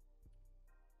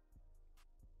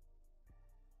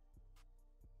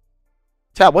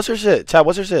 Chat, what's her shit? Chat,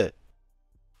 what's her shit?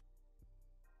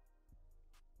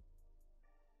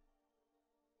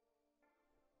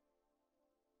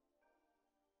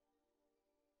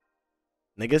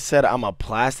 Nigga said I'm a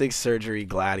plastic surgery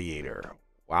gladiator.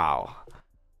 Wow.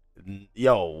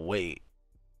 Yo, wait.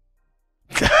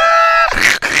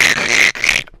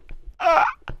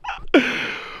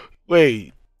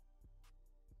 Wait.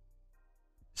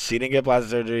 She didn't get plastic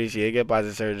surgery. She didn't get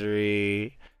plastic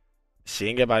surgery. She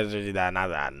didn't get plastic surgery that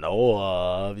I know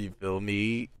of. You feel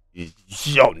me?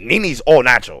 Yo, Nini's all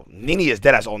natural. Nini is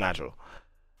dead as all natural.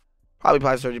 Probably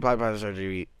plastic surgery. Probably plastic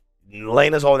surgery.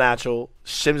 Lena's all natural.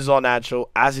 Sims is all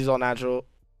natural. Assie's all natural.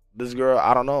 This girl,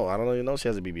 I don't know. I don't even know she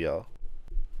has a BBL.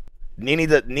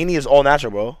 Nini is all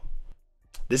natural, bro.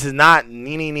 This is not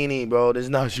Nini, bro. This is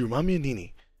not. She remind me of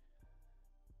Nini.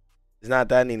 It's not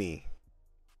that Nini.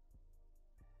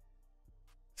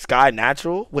 Sky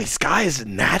natural? Wait, Sky is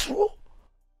natural?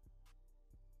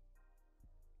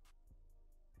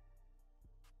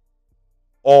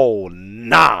 Oh,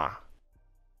 nah.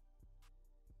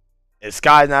 If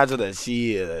Sky's natural, then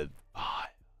she is. I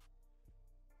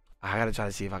gotta try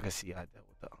to see if I can see that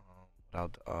with the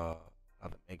without the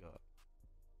makeup.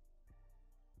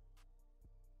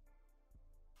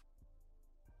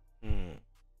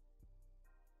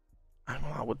 I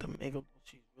don't know with the makeup.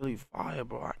 She's really fire,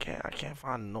 bro. I can't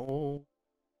find no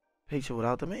picture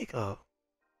without the makeup.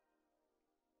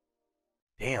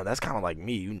 Damn, that's kind of like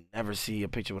me. You never see a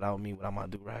picture without me without my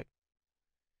do-rag.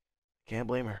 Can't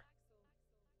blame her.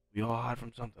 We all hide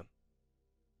from something.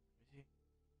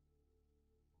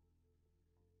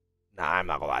 Nah, I'm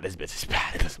not gonna lie. This bitch is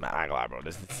bad. This man, I ain't gonna lie, bro.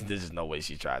 This is no way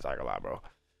she tries. I ain't gonna lie, bro.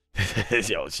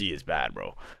 Yo, she is bad,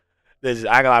 bro. I ain't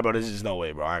gonna lie, bro. This is no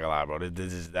way, bro. I ain't gonna lie, bro.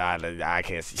 This is I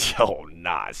can't see. Yo,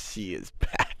 nah, she is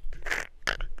bad.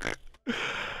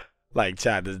 Like,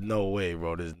 chat, there's no way,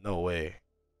 bro. There's no way.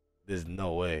 There's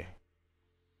no way.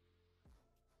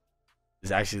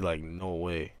 There's actually like no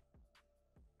way.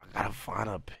 I gotta find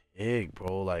a pig,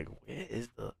 bro. Like,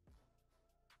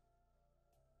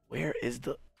 where is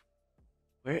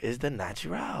the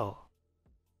natural?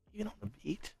 Even on the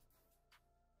beach?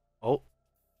 Oh.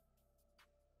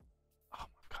 Oh my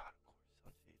god, of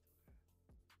course.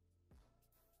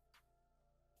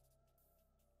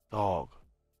 Dog.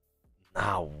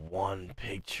 Not one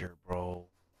picture, bro.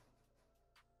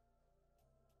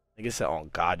 Nigga said, oh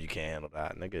god, you can't handle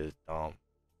that. Nigga is dumb.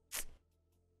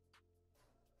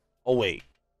 Oh wait.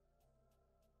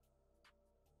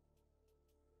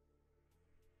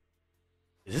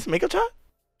 Is this makeup chat?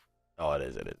 Oh, it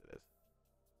is. Like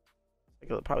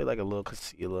probably like a little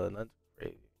concealer, and that's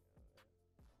crazy.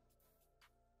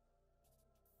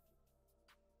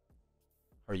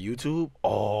 Her YouTube?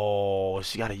 Oh,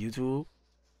 she got a YouTube?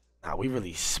 Nah, we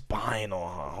really spying on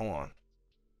her. Hold on.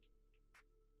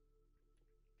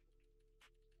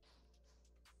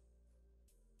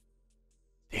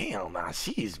 Damn, nah,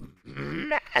 she's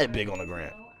mad big on the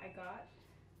gram. I got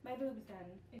my boobs done.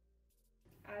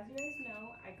 as you guys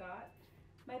know, I got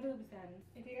my boobs done.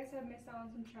 If you guys have missed out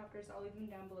on some chapters, I'll leave them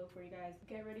down below for you guys.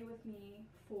 Get ready with me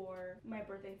for my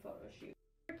birthday photo shoot.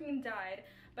 Freaking died,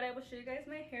 but I will show you guys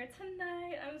my hair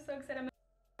tonight. I'm so excited.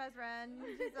 Best friend,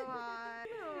 she's so hot.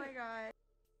 Oh my god.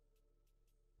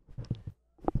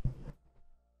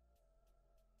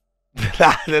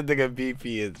 That nigga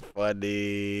BP is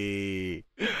funny.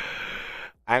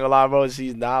 I ain't gonna lie, bro.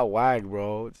 She's not whack,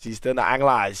 bro. She's still not. I ain't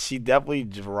gonna lie. She definitely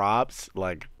drops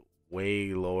like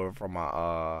way lower from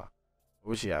my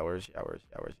Where's she at? Where's she at? Where's she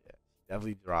at? Where's she at? She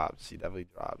definitely drops. She definitely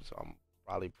drops. So I'm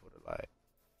probably put it like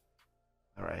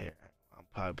right here. I'm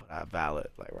probably put that valid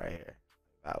like right here.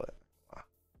 Valid.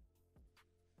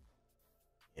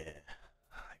 Yeah.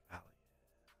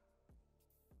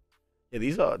 Yeah,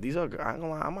 these are. I ain't gonna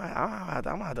lie. I'm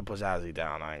gonna have to push Ashley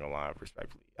down. I ain't gonna lie,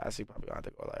 respectfully. Ashley probably gonna have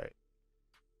to go like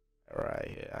right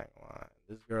here. I ain't gonna lie.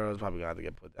 This girl is probably gonna have to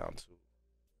get put down too.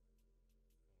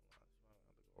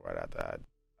 Right after that.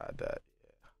 Yeah. I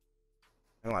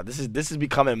ain't gonna lie. This is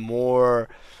becoming more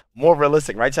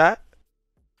realistic, right, chat?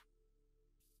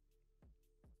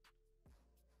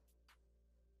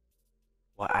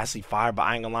 Well, Ashley fire, but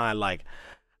I ain't gonna lie, like.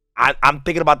 I'm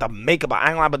thinking about the makeup. I ain't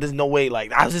gonna lie, but there's no way.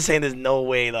 Like, I was just saying, there's no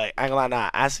way. Like, I ain't gonna lie, nah.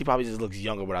 Ashley probably just looks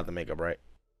younger without the makeup, right?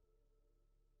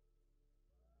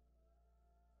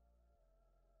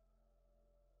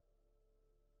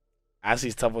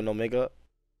 Ashley's tough with no makeup.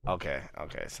 Okay.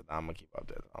 So I'm gonna keep up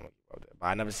there. But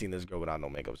I never seen this girl without no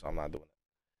makeup, so I'm not doing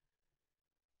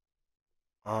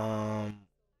it.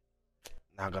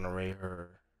 Not gonna rate her.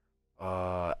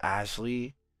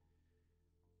 Ashley.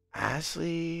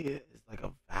 Ashley is like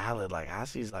a valid, like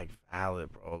Ashley's like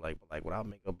valid, bro. Like without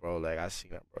makeup, bro. Like I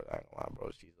seen her, bro. I ain't gonna lie, bro.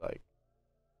 She's like,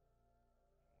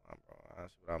 bro.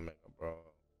 Ashley without makeup, bro.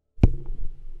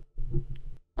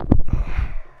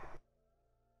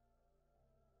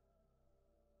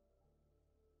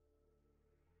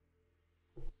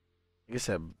 Like I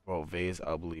said, bro, Vay is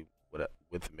ugly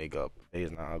with makeup. Vay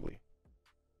is not ugly,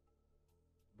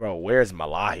 bro. Where's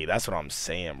Malahi? That's what I'm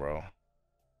saying, bro.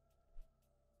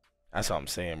 That's what I'm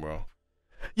saying, bro.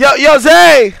 Yo,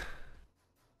 Zay!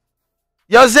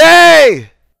 Yo, Zay!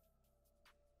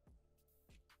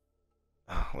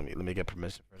 Let me get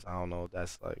permission first. I don't know if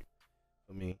that's like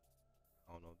for me.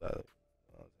 I don't know if that. You know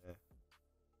what I'm saying?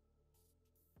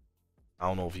 I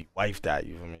don't know if he wifed that.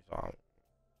 You feel me? So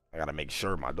I gotta make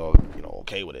sure my dog,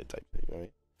 okay with it. Type thing. You know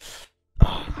what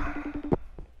I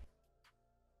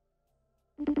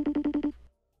mean?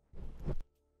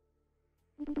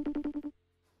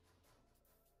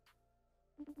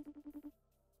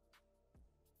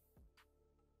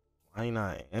 Why you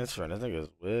not answering? This nigga is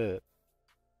weird.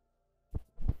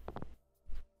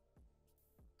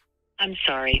 I'm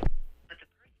sorry.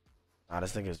 Nah,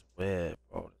 this nigga is weird,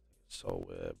 bro. This nigga is so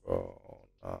weird, bro.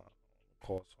 Nah,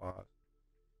 call swap.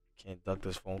 Can't duck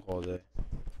this phone call today.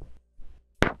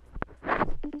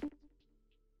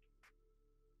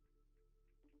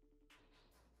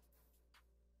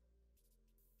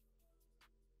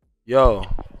 Yo,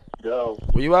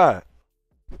 where you at?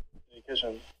 In the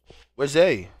kitchen. Where's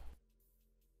Zay?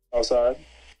 Outside.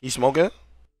 He smoking?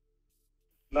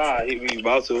 Nah, he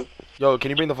about to. Yo, can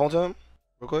you bring the phone to him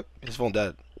real quick? His phone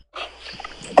dead.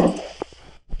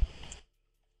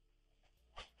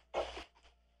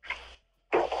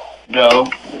 No.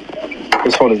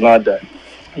 His phone is not dead.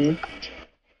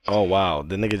 Oh wow,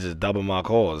 the nigga just doubled my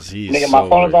calls. He's Nigga, so my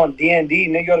phone is weird. on D&D.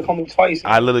 Nigga, you gotta call me twice.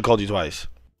 I literally called you twice.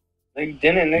 Nigga, you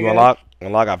didn't, nigga. You unlock?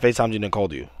 Unlock. I FaceTimed you and then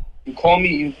called you. You call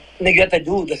me, nigga, you have to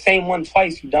do the same one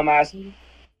twice, you dumbass.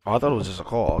 Oh, I thought it was just a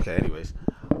call. Okay, anyways.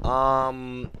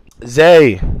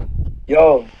 Zay.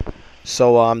 Yo.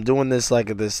 So I'm doing this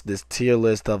this tier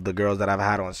list of the girls that I've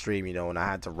had on stream, and I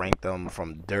had to rank them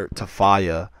from dirt to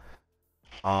fire.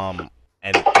 And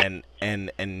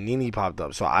Nene popped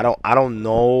up. So I don't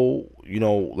know,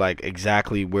 like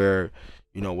exactly where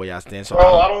y'all stand. So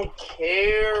Bro, I don't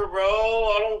care, bro.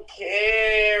 I don't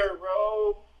care,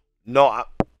 bro. No,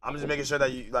 I'm just making sure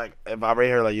that you like if I rate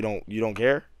her like you don't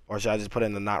care, or should I just put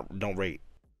in the don't rate?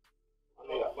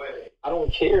 I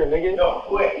don't care, nigga. No,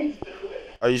 wait.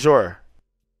 Are you sure?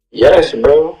 Yes,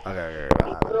 bro. Okay.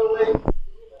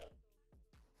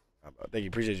 Thank you.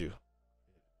 Appreciate you.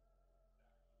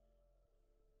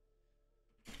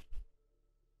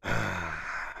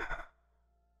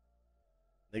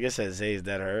 Nigga said Zay's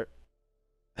dead hurt.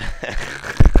 I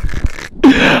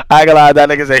ain't gonna lie, that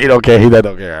nigga said he don't care. He dead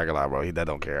don't care. I ain't gonna lie, bro. He dead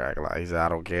don't care. I ain't gonna lie. He said I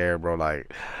don't care, bro.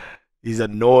 Like he's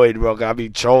annoyed, bro. I be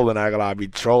trolling. I ain't gonna lie. I be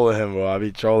trolling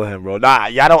him, bro. Nah,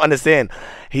 y'all don't understand.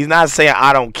 He's not saying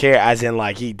I don't care as in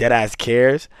like he dead ass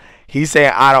cares. He's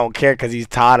saying I don't care because he's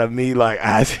tired of me like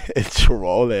as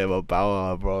trolling him about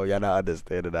her, bro. Y'all not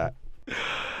understanding that.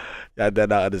 Y'all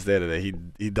not understanding that.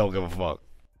 He don't give a fuck.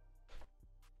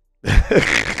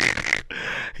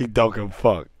 He don't give a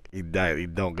fuck. He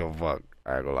don't give a fuck.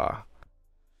 I ain't gonna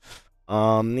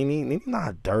lie. Nini's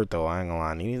not dirt though. I ain't gonna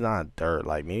lie. Nini's not dirt.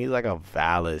 Like Nini's like a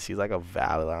valid. She's like a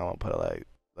valid. I don't put it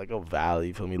like a valid.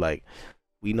 You feel me? Like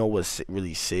we know what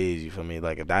really says. You feel me?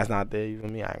 Like if that's not there, you feel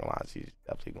me? I ain't gonna lie. She's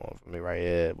definitely going for me right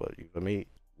here. But you feel me?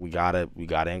 We gotta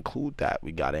include that.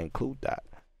 We gotta include that.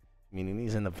 I mean,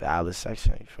 Nini's in the valid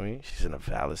section. You feel me? She's in the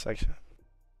valid section.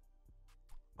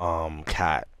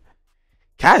 Cat.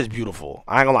 Cat is beautiful.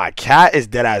 I ain't gonna lie. Cat is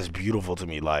dead ass beautiful to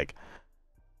me. Like.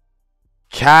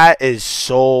 Cat is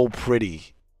so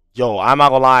pretty. Yo, I'm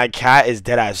not gonna lie. Cat is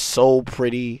dead ass so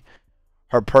pretty.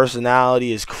 Her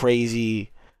personality is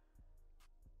crazy.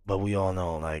 But we all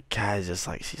know, like, Cat is just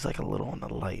like, she's like a little on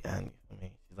the light end. I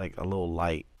mean, she's like a little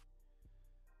light.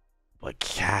 But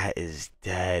Cat is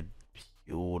dead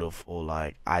beautiful.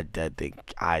 Like, I dead think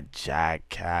I jack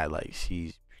Cat. Like,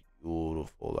 she's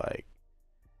beautiful. Like,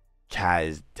 Cat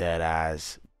is dead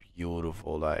ass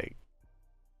beautiful. Like,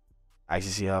 I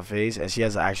actually see her face, and she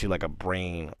has actually like a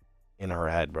brain in her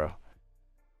head, bro.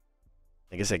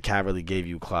 Like I said, Cat really gave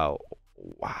you clout.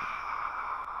 Wow.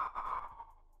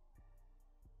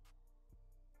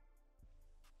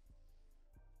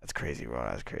 That's crazy, bro.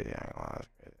 That's crazy. I ain't gonna lie.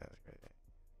 That's crazy. That's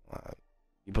crazy.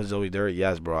 You put Zoe dirt?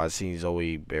 Yes, bro. I seen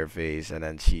Zoe bareface, and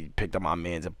then she picked up my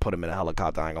mans and put him in a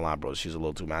helicopter. I ain't gonna lie, bro. She's a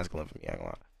little too masculine for me. I ain't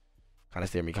gonna lie. Kind of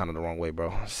steered me kind of the wrong way,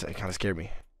 bro. It kind of scared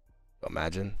me.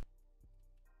 Imagine.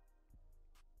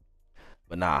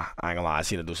 But nah, I ain't gonna lie. I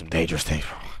seen her do some dangerous things,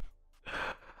 bro.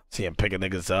 See him picking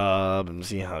niggas up and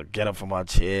see her get up from her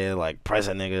chair, like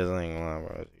pressing niggas. I ain't gonna lie,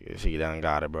 bro. She done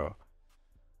got it, bro.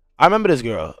 I remember this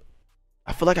girl.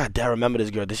 I feel like I dare remember this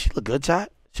girl. Did she look good,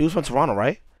 chat? She was from Toronto,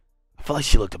 right? I feel like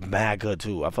she looked mad good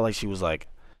too. I feel like she was like,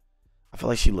 I feel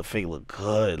like she looked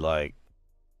good. Like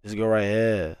this girl right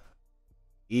here,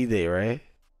 E-Day, right?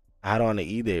 I had her on the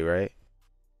E-Day, right?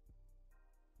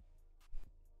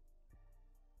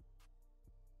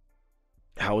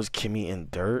 How was Kimmy in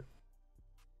dirt?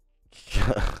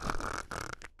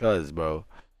 Cause, bro,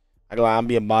 I'm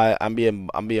being biased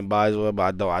with her,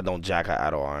 but I don't jack her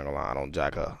at all. I ain't gonna lie, I don't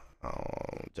jack her. I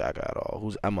don't jack her at all.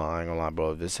 Who's Emma? I ain't gonna lie,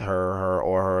 bro. If it's her,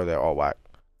 or her, they're all whack.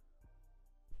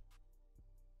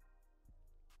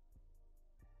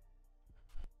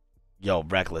 Yo,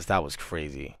 Reckless, that was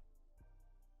crazy.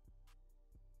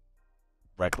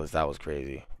 Reckless, that was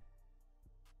crazy.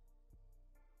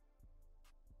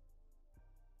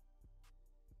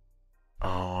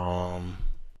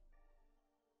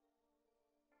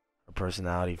 Her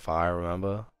personality fire,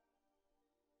 remember?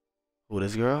 Who,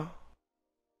 this girl?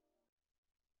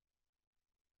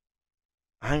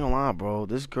 I ain't gonna lie, bro.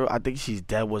 This girl, I think she's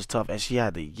dead was tough, and she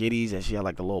had the yitties, and she had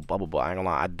like the little bubble butt. I ain't gonna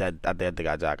lie, I dead think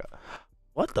I jack her.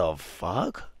 What the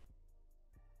fuck?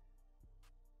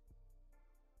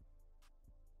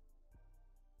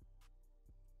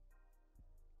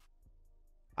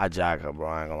 I jack her, bro.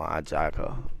 I ain't gonna lie, I jack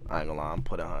her. I ain't gonna lie, I'm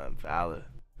putting her in valid.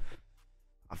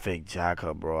 I fake jack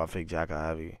her, bro. I fake jack her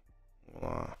heavy.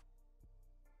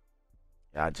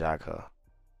 Yeah, I jack her.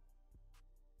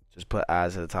 Just put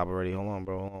eyes at the top already. Hold on,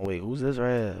 bro. Hold on. Wait, who's this right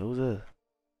here? Who's this?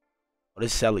 Oh,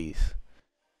 this Selly's.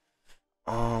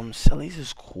 Selly's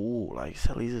is cool. Like,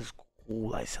 Selly's is cool.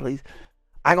 Like, Selly's.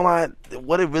 I ain't gonna lie.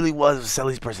 What it really was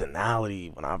Selly's personality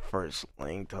when I first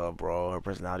linked her, bro. Her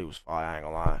personality was fire. I ain't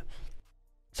gonna lie.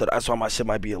 So that's why my shit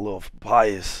might be a little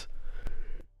biased.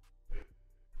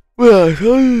 Fire,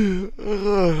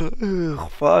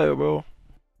 bro.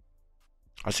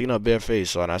 I seen her bare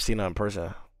face, so and I seen her in person.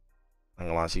 I ain't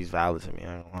gonna lie, she's valid to me.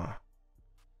 I ain't gonna lie.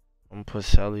 I'm gonna put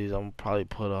Selly's. I'm gonna probably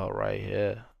put her right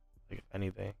here. Like, if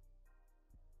anything.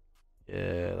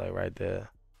 Yeah, like right there.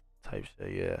 Type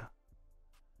shit, yeah.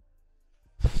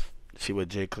 See what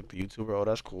Jay clicked the YouTuber? Oh,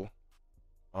 that's cool.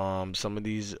 Some of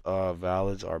these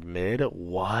valids are mid.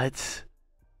 What?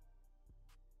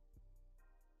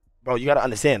 Bro, you gotta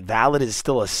understand, valid is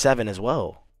still a 7 as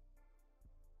well.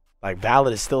 Like,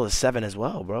 valid is still a 7 as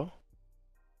well, bro.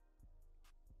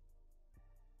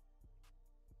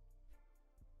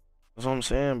 That's what I'm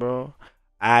saying, bro.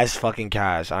 Ass fucking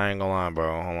cash. I ain't gonna lie,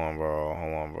 bro. Hold on, bro.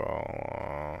 Hold on,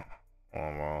 bro. Hold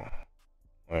on, bro.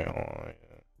 Wait, hold on.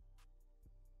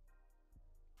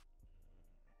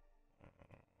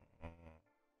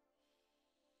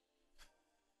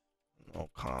 No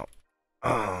comp. No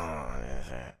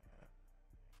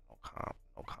comp.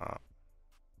 No comp.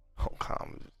 No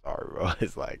comp. Sorry, bro.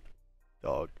 It's like,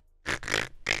 dog.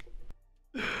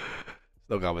 It's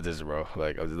No competition, bro.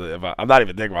 Like, I'm not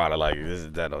even thinking about it. Like, this is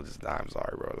dead. I'm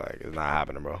sorry, bro. Like, it's not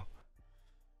happening, bro.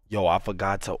 Yo, I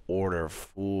forgot to order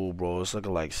food, bro. It's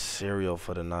looking like cereal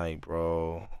for the night,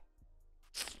 bro.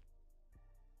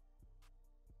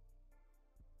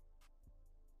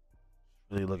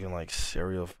 Really looking like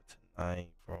cereal for tonight,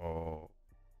 bro.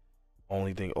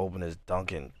 Only thing open is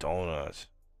Dunkin' Donuts.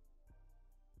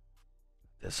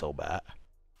 That's so bad.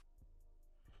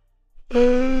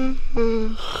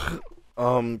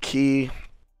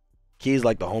 Key's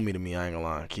like the homie to me, I ain't gonna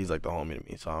lie. Key's like the homie to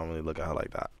me, so I don't really look at her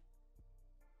like that.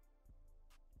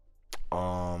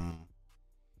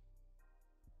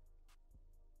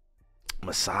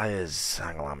 Messiah's, I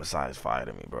ain't gonna lie, Messiah's fire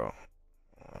to me, bro.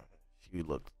 She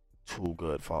looked too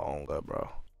good for her own good, bro.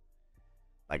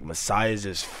 Like, Messiah's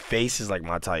just face is like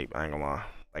my type, I ain't gonna lie.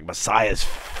 Like, Messiah's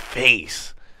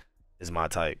face is my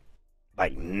type.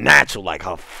 Like, natural, like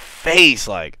her face,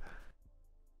 like.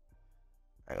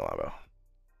 I ain't gonna lie, bro.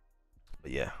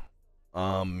 But yeah.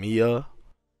 Mia.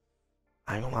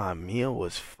 I ain't gonna lie, Mia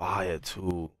was fire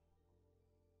too.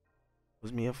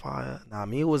 Was Mia fire? Nah,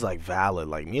 Mia was like valid.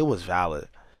 Like, Mia was valid.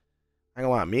 I ain't gonna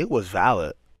lie, Mia was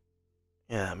valid.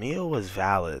 Yeah, Mia was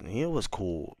valid. Mia was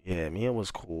cool. Yeah, Mia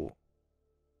was cool.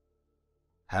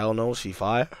 Hell no, she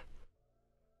fire.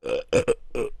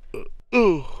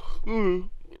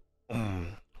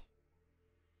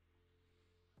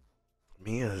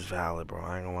 Mia is valid, bro.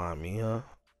 I ain't gonna lie, Mia.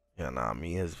 Yeah, nah,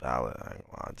 Mia is valid. I ain't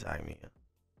gonna lie, Jack Mia.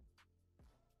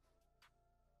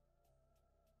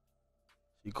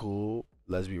 She cool.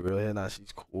 Let's be real here. Nah,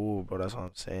 she's cool, bro. That's what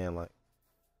I'm saying. Like,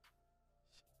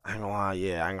 I ain't gonna lie,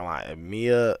 yeah, I ain't gonna lie. If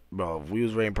Mia, bro, if we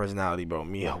was rating personality, bro,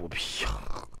 Mia would be a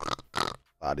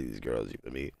lot of these girls you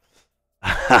could meet.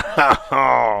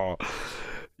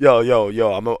 Yo,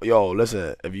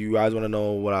 listen, if you guys wanna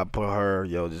know what I put her,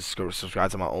 yo, just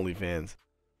subscribe to my OnlyFans.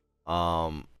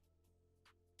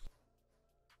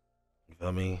 You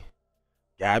feel me?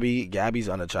 Gabby's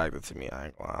unattractive to me. I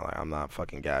ain't gonna lie. Like, I'm not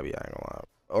fucking Gabby. I ain't gonna lie.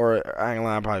 Or I ain't gonna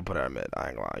lie. I'll probably put her at mid. I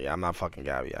ain't gonna lie. Yeah, I'm not fucking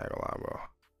Gabby. I ain't gonna lie, bro.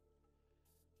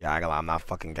 Yeah, I ain't gonna lie. I'm not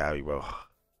fucking Gabby, bro.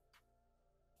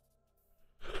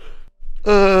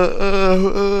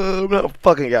 I'm not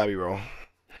fucking Gabby, bro.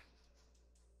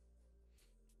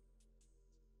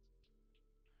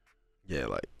 Yeah,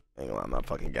 like, I ain't gonna lie. I'm not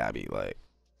fucking Gabby. Like,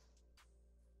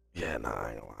 yeah, nah,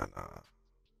 I ain't gonna lie. Nah.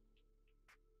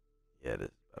 Yeah,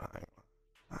 this. I ain't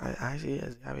gonna lie. I actually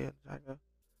is Gabby attractive.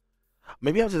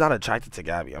 Maybe I'm just not attracted to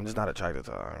Gabby. I'm just not attracted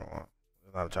to her. I don't know. I'm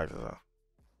just not attracted to her.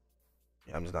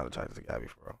 Yeah, I'm just not attracted to Gabby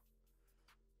for real.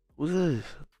 Who's this?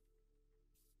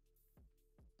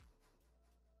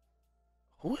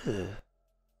 Who is this?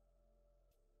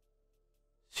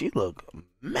 She look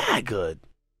mad good.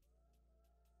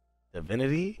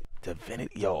 Divinity?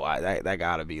 Yo, that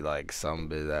gotta be like some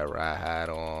bitch that Rat had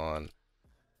on.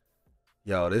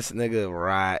 Yo, this nigga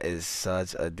Rat is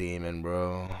such a demon,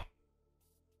 bro.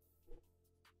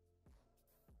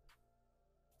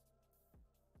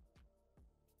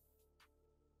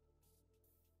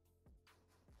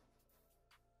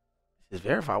 It's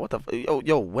verified. What the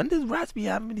yo, when does Rats be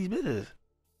having these bitches?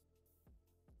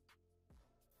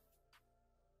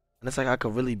 And it's like I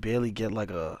could really barely get like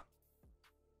a.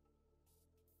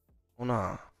 Oh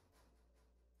nah.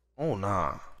 Oh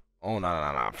nah. Oh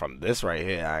nah. From this right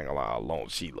here, I ain't gonna lie alone,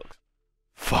 she looks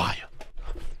fire.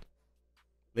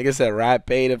 Nigga said Rat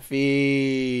paid a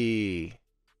fee.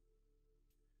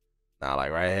 Nah,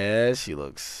 like right here, she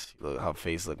looks her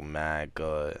face look mad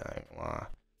good. I ain't gonna lie.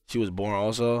 She was born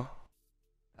also.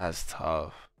 That's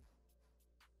tough.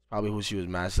 Probably who she was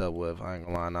matched up with. I ain't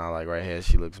gonna lie. Nah, like right here,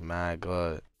 she looks mad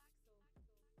good.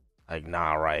 Like,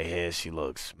 nah, right here, she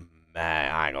looks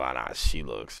mad. I ain't gonna lie, nah, she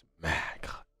looks mad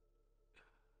good.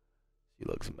 She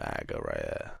looks mad good right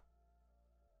here.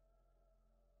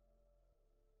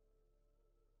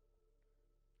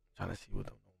 Trying to see what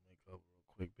the makeup real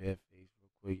quick. Bare face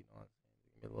real quick. You know what I'm saying?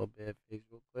 Give me a little bare face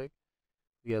real quick.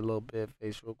 We get a little bare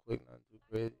face real quick. Not too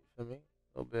crazy. You feel me?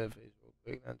 A little bare face real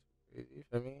quick. Not too crazy. You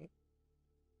feel me?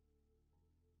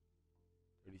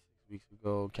 36 weeks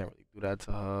ago. Can't really do that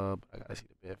to her, but I gotta see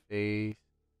the bare face.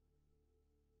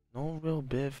 No real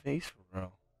bare face for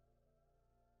real.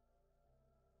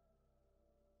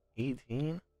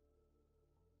 18?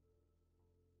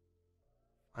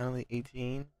 Finally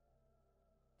 18.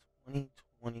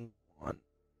 2021.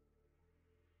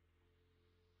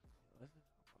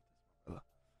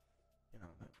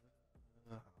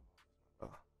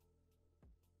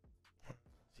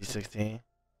 She's 16.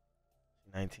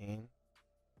 She's 19.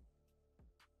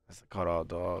 That's the cutoff,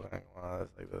 dog. I ain't gonna lie.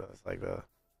 That's like the,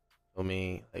 feel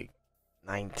me? Like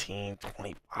 19,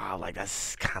 25. Like,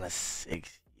 that's kind of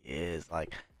 6 years.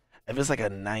 Like, if it's like a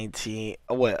 19,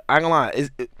 what? I ain't gonna lie.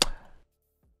 Is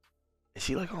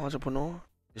she like an entrepreneur?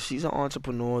 If she's an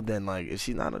entrepreneur, then like, is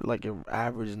she not like an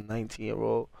average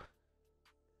 19-year-old?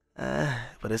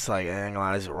 But it's like, I ain't gonna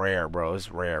lie, it's rare, bro. It's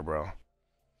rare, bro.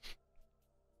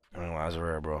 I ain't gonna lie, it's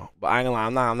rare, bro. But I ain't gonna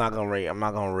lie, I'm not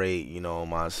gonna rate, you know,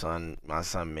 my son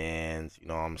man's, you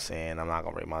know what I'm saying? I'm not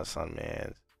gonna rate my son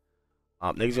man's.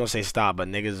 Niggas gonna say stop, but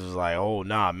niggas was like, oh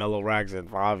nah, Mellow Rags and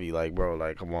Favi, like, bro,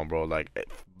 like, come on, bro, like,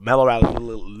 Mellow Rags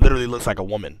literally looks like a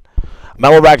woman.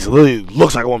 Mellow Rags literally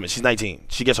looks like a woman. She's 19.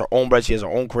 She gets her own bread. She has her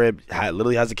own crib.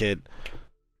 Literally has a kid.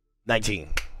 19.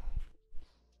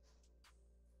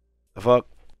 The fuck?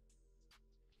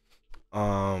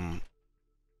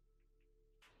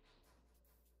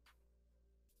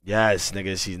 Yes,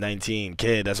 nigga, she's 19.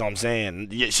 Kid, that's what I'm saying.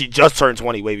 Yeah, she just turned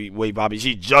 20. Wait, Bobby.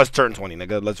 She just turned 20,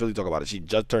 nigga. Let's really talk about it. She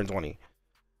just turned 20.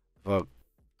 Fuck.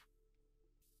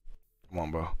 Come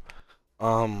on, bro.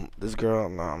 This girl,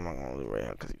 nah, I'm not gonna really rate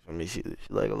her because for me, she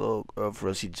like a little girl for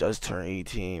real. She just turned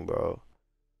 18, bro.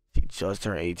 She just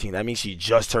turned 18. That means she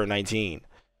just turned 19.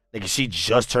 Nigga, she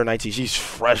just turned 19. She's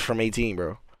fresh from 18,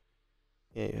 bro.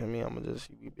 Yeah, you know what I mean? I'm gonna just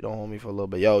be the homie for a little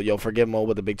bit. Yo, forgive Mo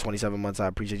with the big 27 months. I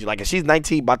appreciate you. Like, if she's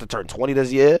 19, about to turn 20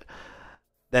 this year,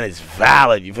 then it's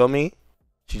valid. You feel me?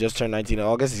 She just turned 19 in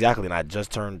August. Exactly. And I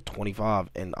just turned 25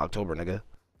 in October, nigga.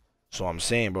 So I'm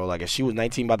saying, bro, like, if she was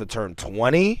 19 about to turn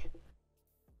 20,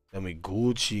 then we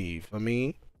Gucci. You feel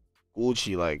me?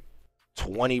 Gucci, like,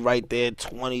 20 right there.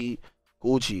 20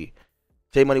 Gucci.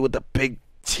 J Money with the big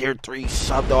tier 3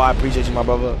 sub, though. I appreciate you, my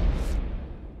brother.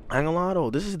 I ain't gonna lie, though.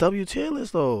 This is W tier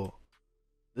list, though.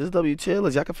 This is W tier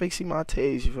list. Y'all can fake see my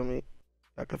taste. You feel me?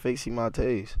 Y'all can fake see my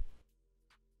taste.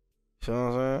 You know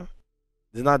what I'm saying?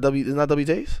 This not W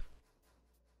taste?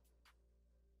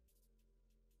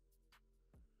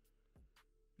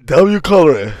 W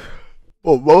coloring.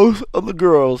 Well, most of the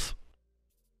girls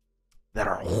that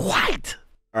are white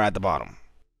are at the bottom.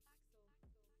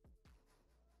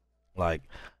 Like,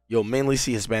 you'll mainly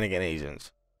see Hispanic and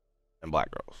Asians and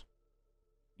black girls.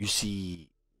 You see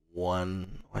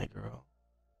one white girl.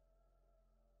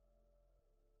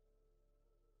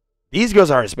 These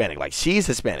girls are Hispanic. Like, she's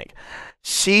Hispanic.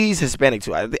 She's Hispanic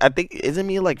too. I think, isn't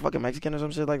me like fucking Mexican or some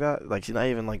shit like that? Like, she's not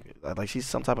even like she's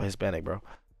some type of Hispanic, bro.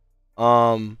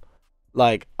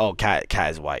 Like, oh, Cat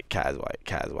is white. Cat is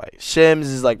white. Shims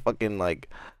is like fucking like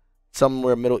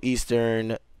somewhere Middle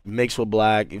Eastern mixed with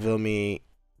black. You feel me?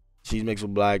 She's mixed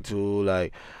with black too.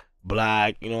 Like,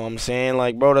 black, you know what I'm saying?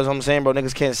 Like, bro, that's what I'm saying, bro.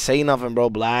 Niggas can't say nothing, bro.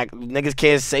 Black niggas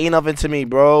can't say nothing to me,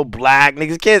 bro. Black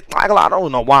niggas can't. I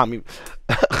don't know why me.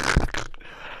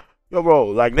 Yo, bro,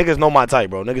 like, niggas know my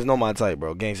type, bro. Niggas know my type,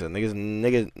 bro. Gangster.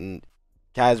 Niggas.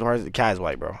 Kaz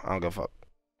white, bro. I don't give a fuck.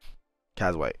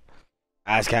 Kaz white.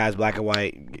 Ass Kaz, black and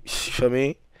white. You feel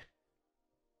me?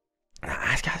 Nah,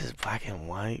 Ass Kaz is black and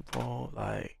white, bro.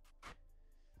 Like,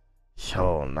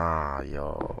 yo, nah,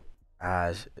 yo.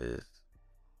 Ash is.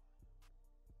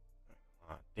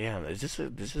 Damn, is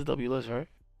this W list, right?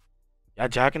 Y'all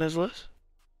jacking this list?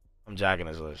 I'm jacking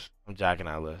this list. I'm jacking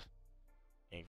that list.